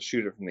to be able to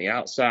shoot it from the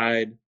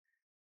outside.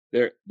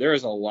 There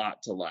is a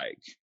lot to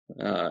like,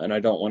 and I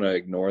don't want to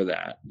ignore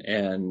that.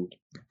 And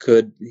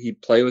could he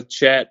play with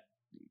Chet?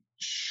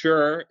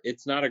 Sure,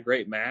 it's not a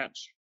great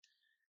match.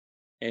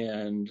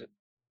 And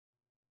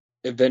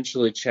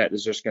eventually Chet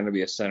is just going to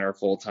be a center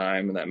full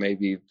time, and that may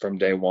be from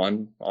day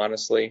one,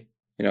 honestly.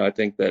 I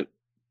think that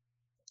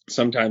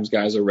sometimes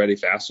guys are ready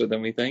faster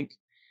than we think.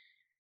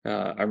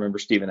 I remember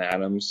Steven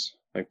Adams,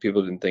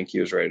 people didn't think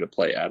he was ready to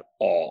play at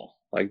all.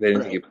 They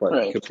didn't think he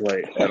could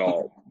play at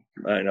all.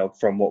 I know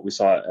from what we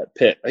saw at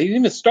Pitt. He didn't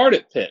even start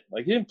at Pitt.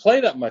 He didn't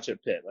play that much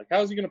at Pitt.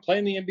 How is he going to play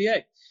in the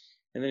NBA?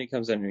 And then he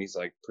comes in and he's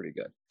pretty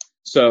good.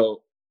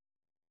 So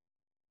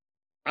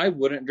I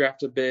wouldn't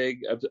draft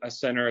a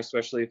center,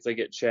 especially if they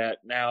get Chet.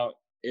 Now,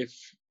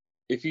 if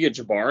you get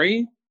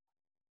Jabari,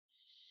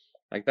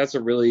 that's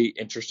a really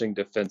interesting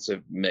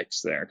defensive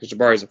mix there because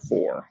Jabari's a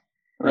 4.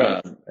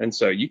 Right. And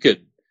so you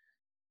could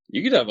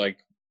have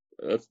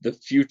the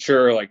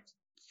future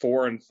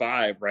 4 and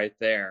 5 right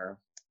there.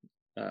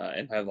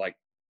 And have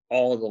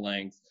all of the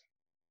length,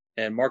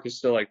 and Mark is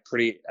still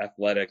pretty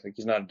athletic.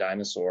 He's not a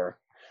dinosaur.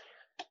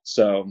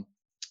 So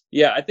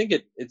yeah, I think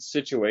it's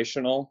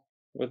situational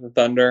with the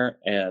Thunder,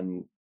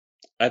 and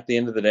at the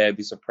end of the day, I'd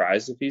be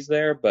surprised if he's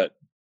there, but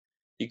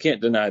you can't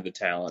deny the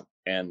talent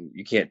and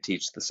you can't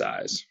teach the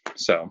size.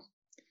 So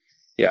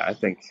yeah, I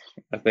think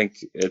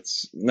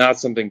it's not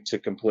something to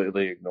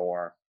completely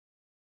ignore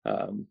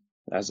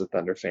as a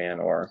Thunder fan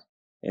or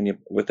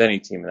with any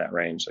team in that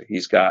range.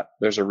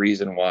 There's a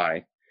reason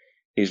why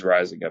he's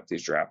rising up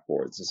these draft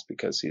boards. It's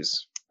because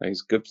he's a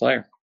good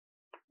player.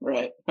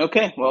 Right.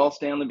 Okay. Well, I'll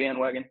stay on the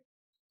bandwagon.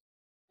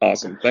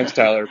 Awesome. Thanks,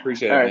 Tyler.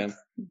 Appreciate it, man.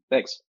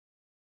 Thanks.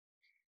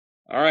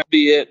 All right,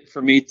 be it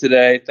for me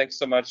today. Thanks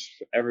so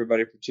much,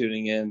 everybody, for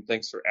tuning in.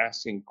 Thanks for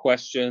asking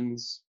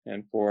questions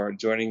and for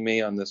joining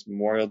me on this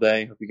Memorial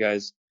Day. Hope you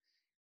guys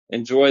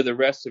enjoy the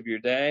rest of your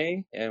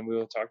day, and we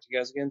will talk to you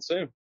guys again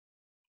soon.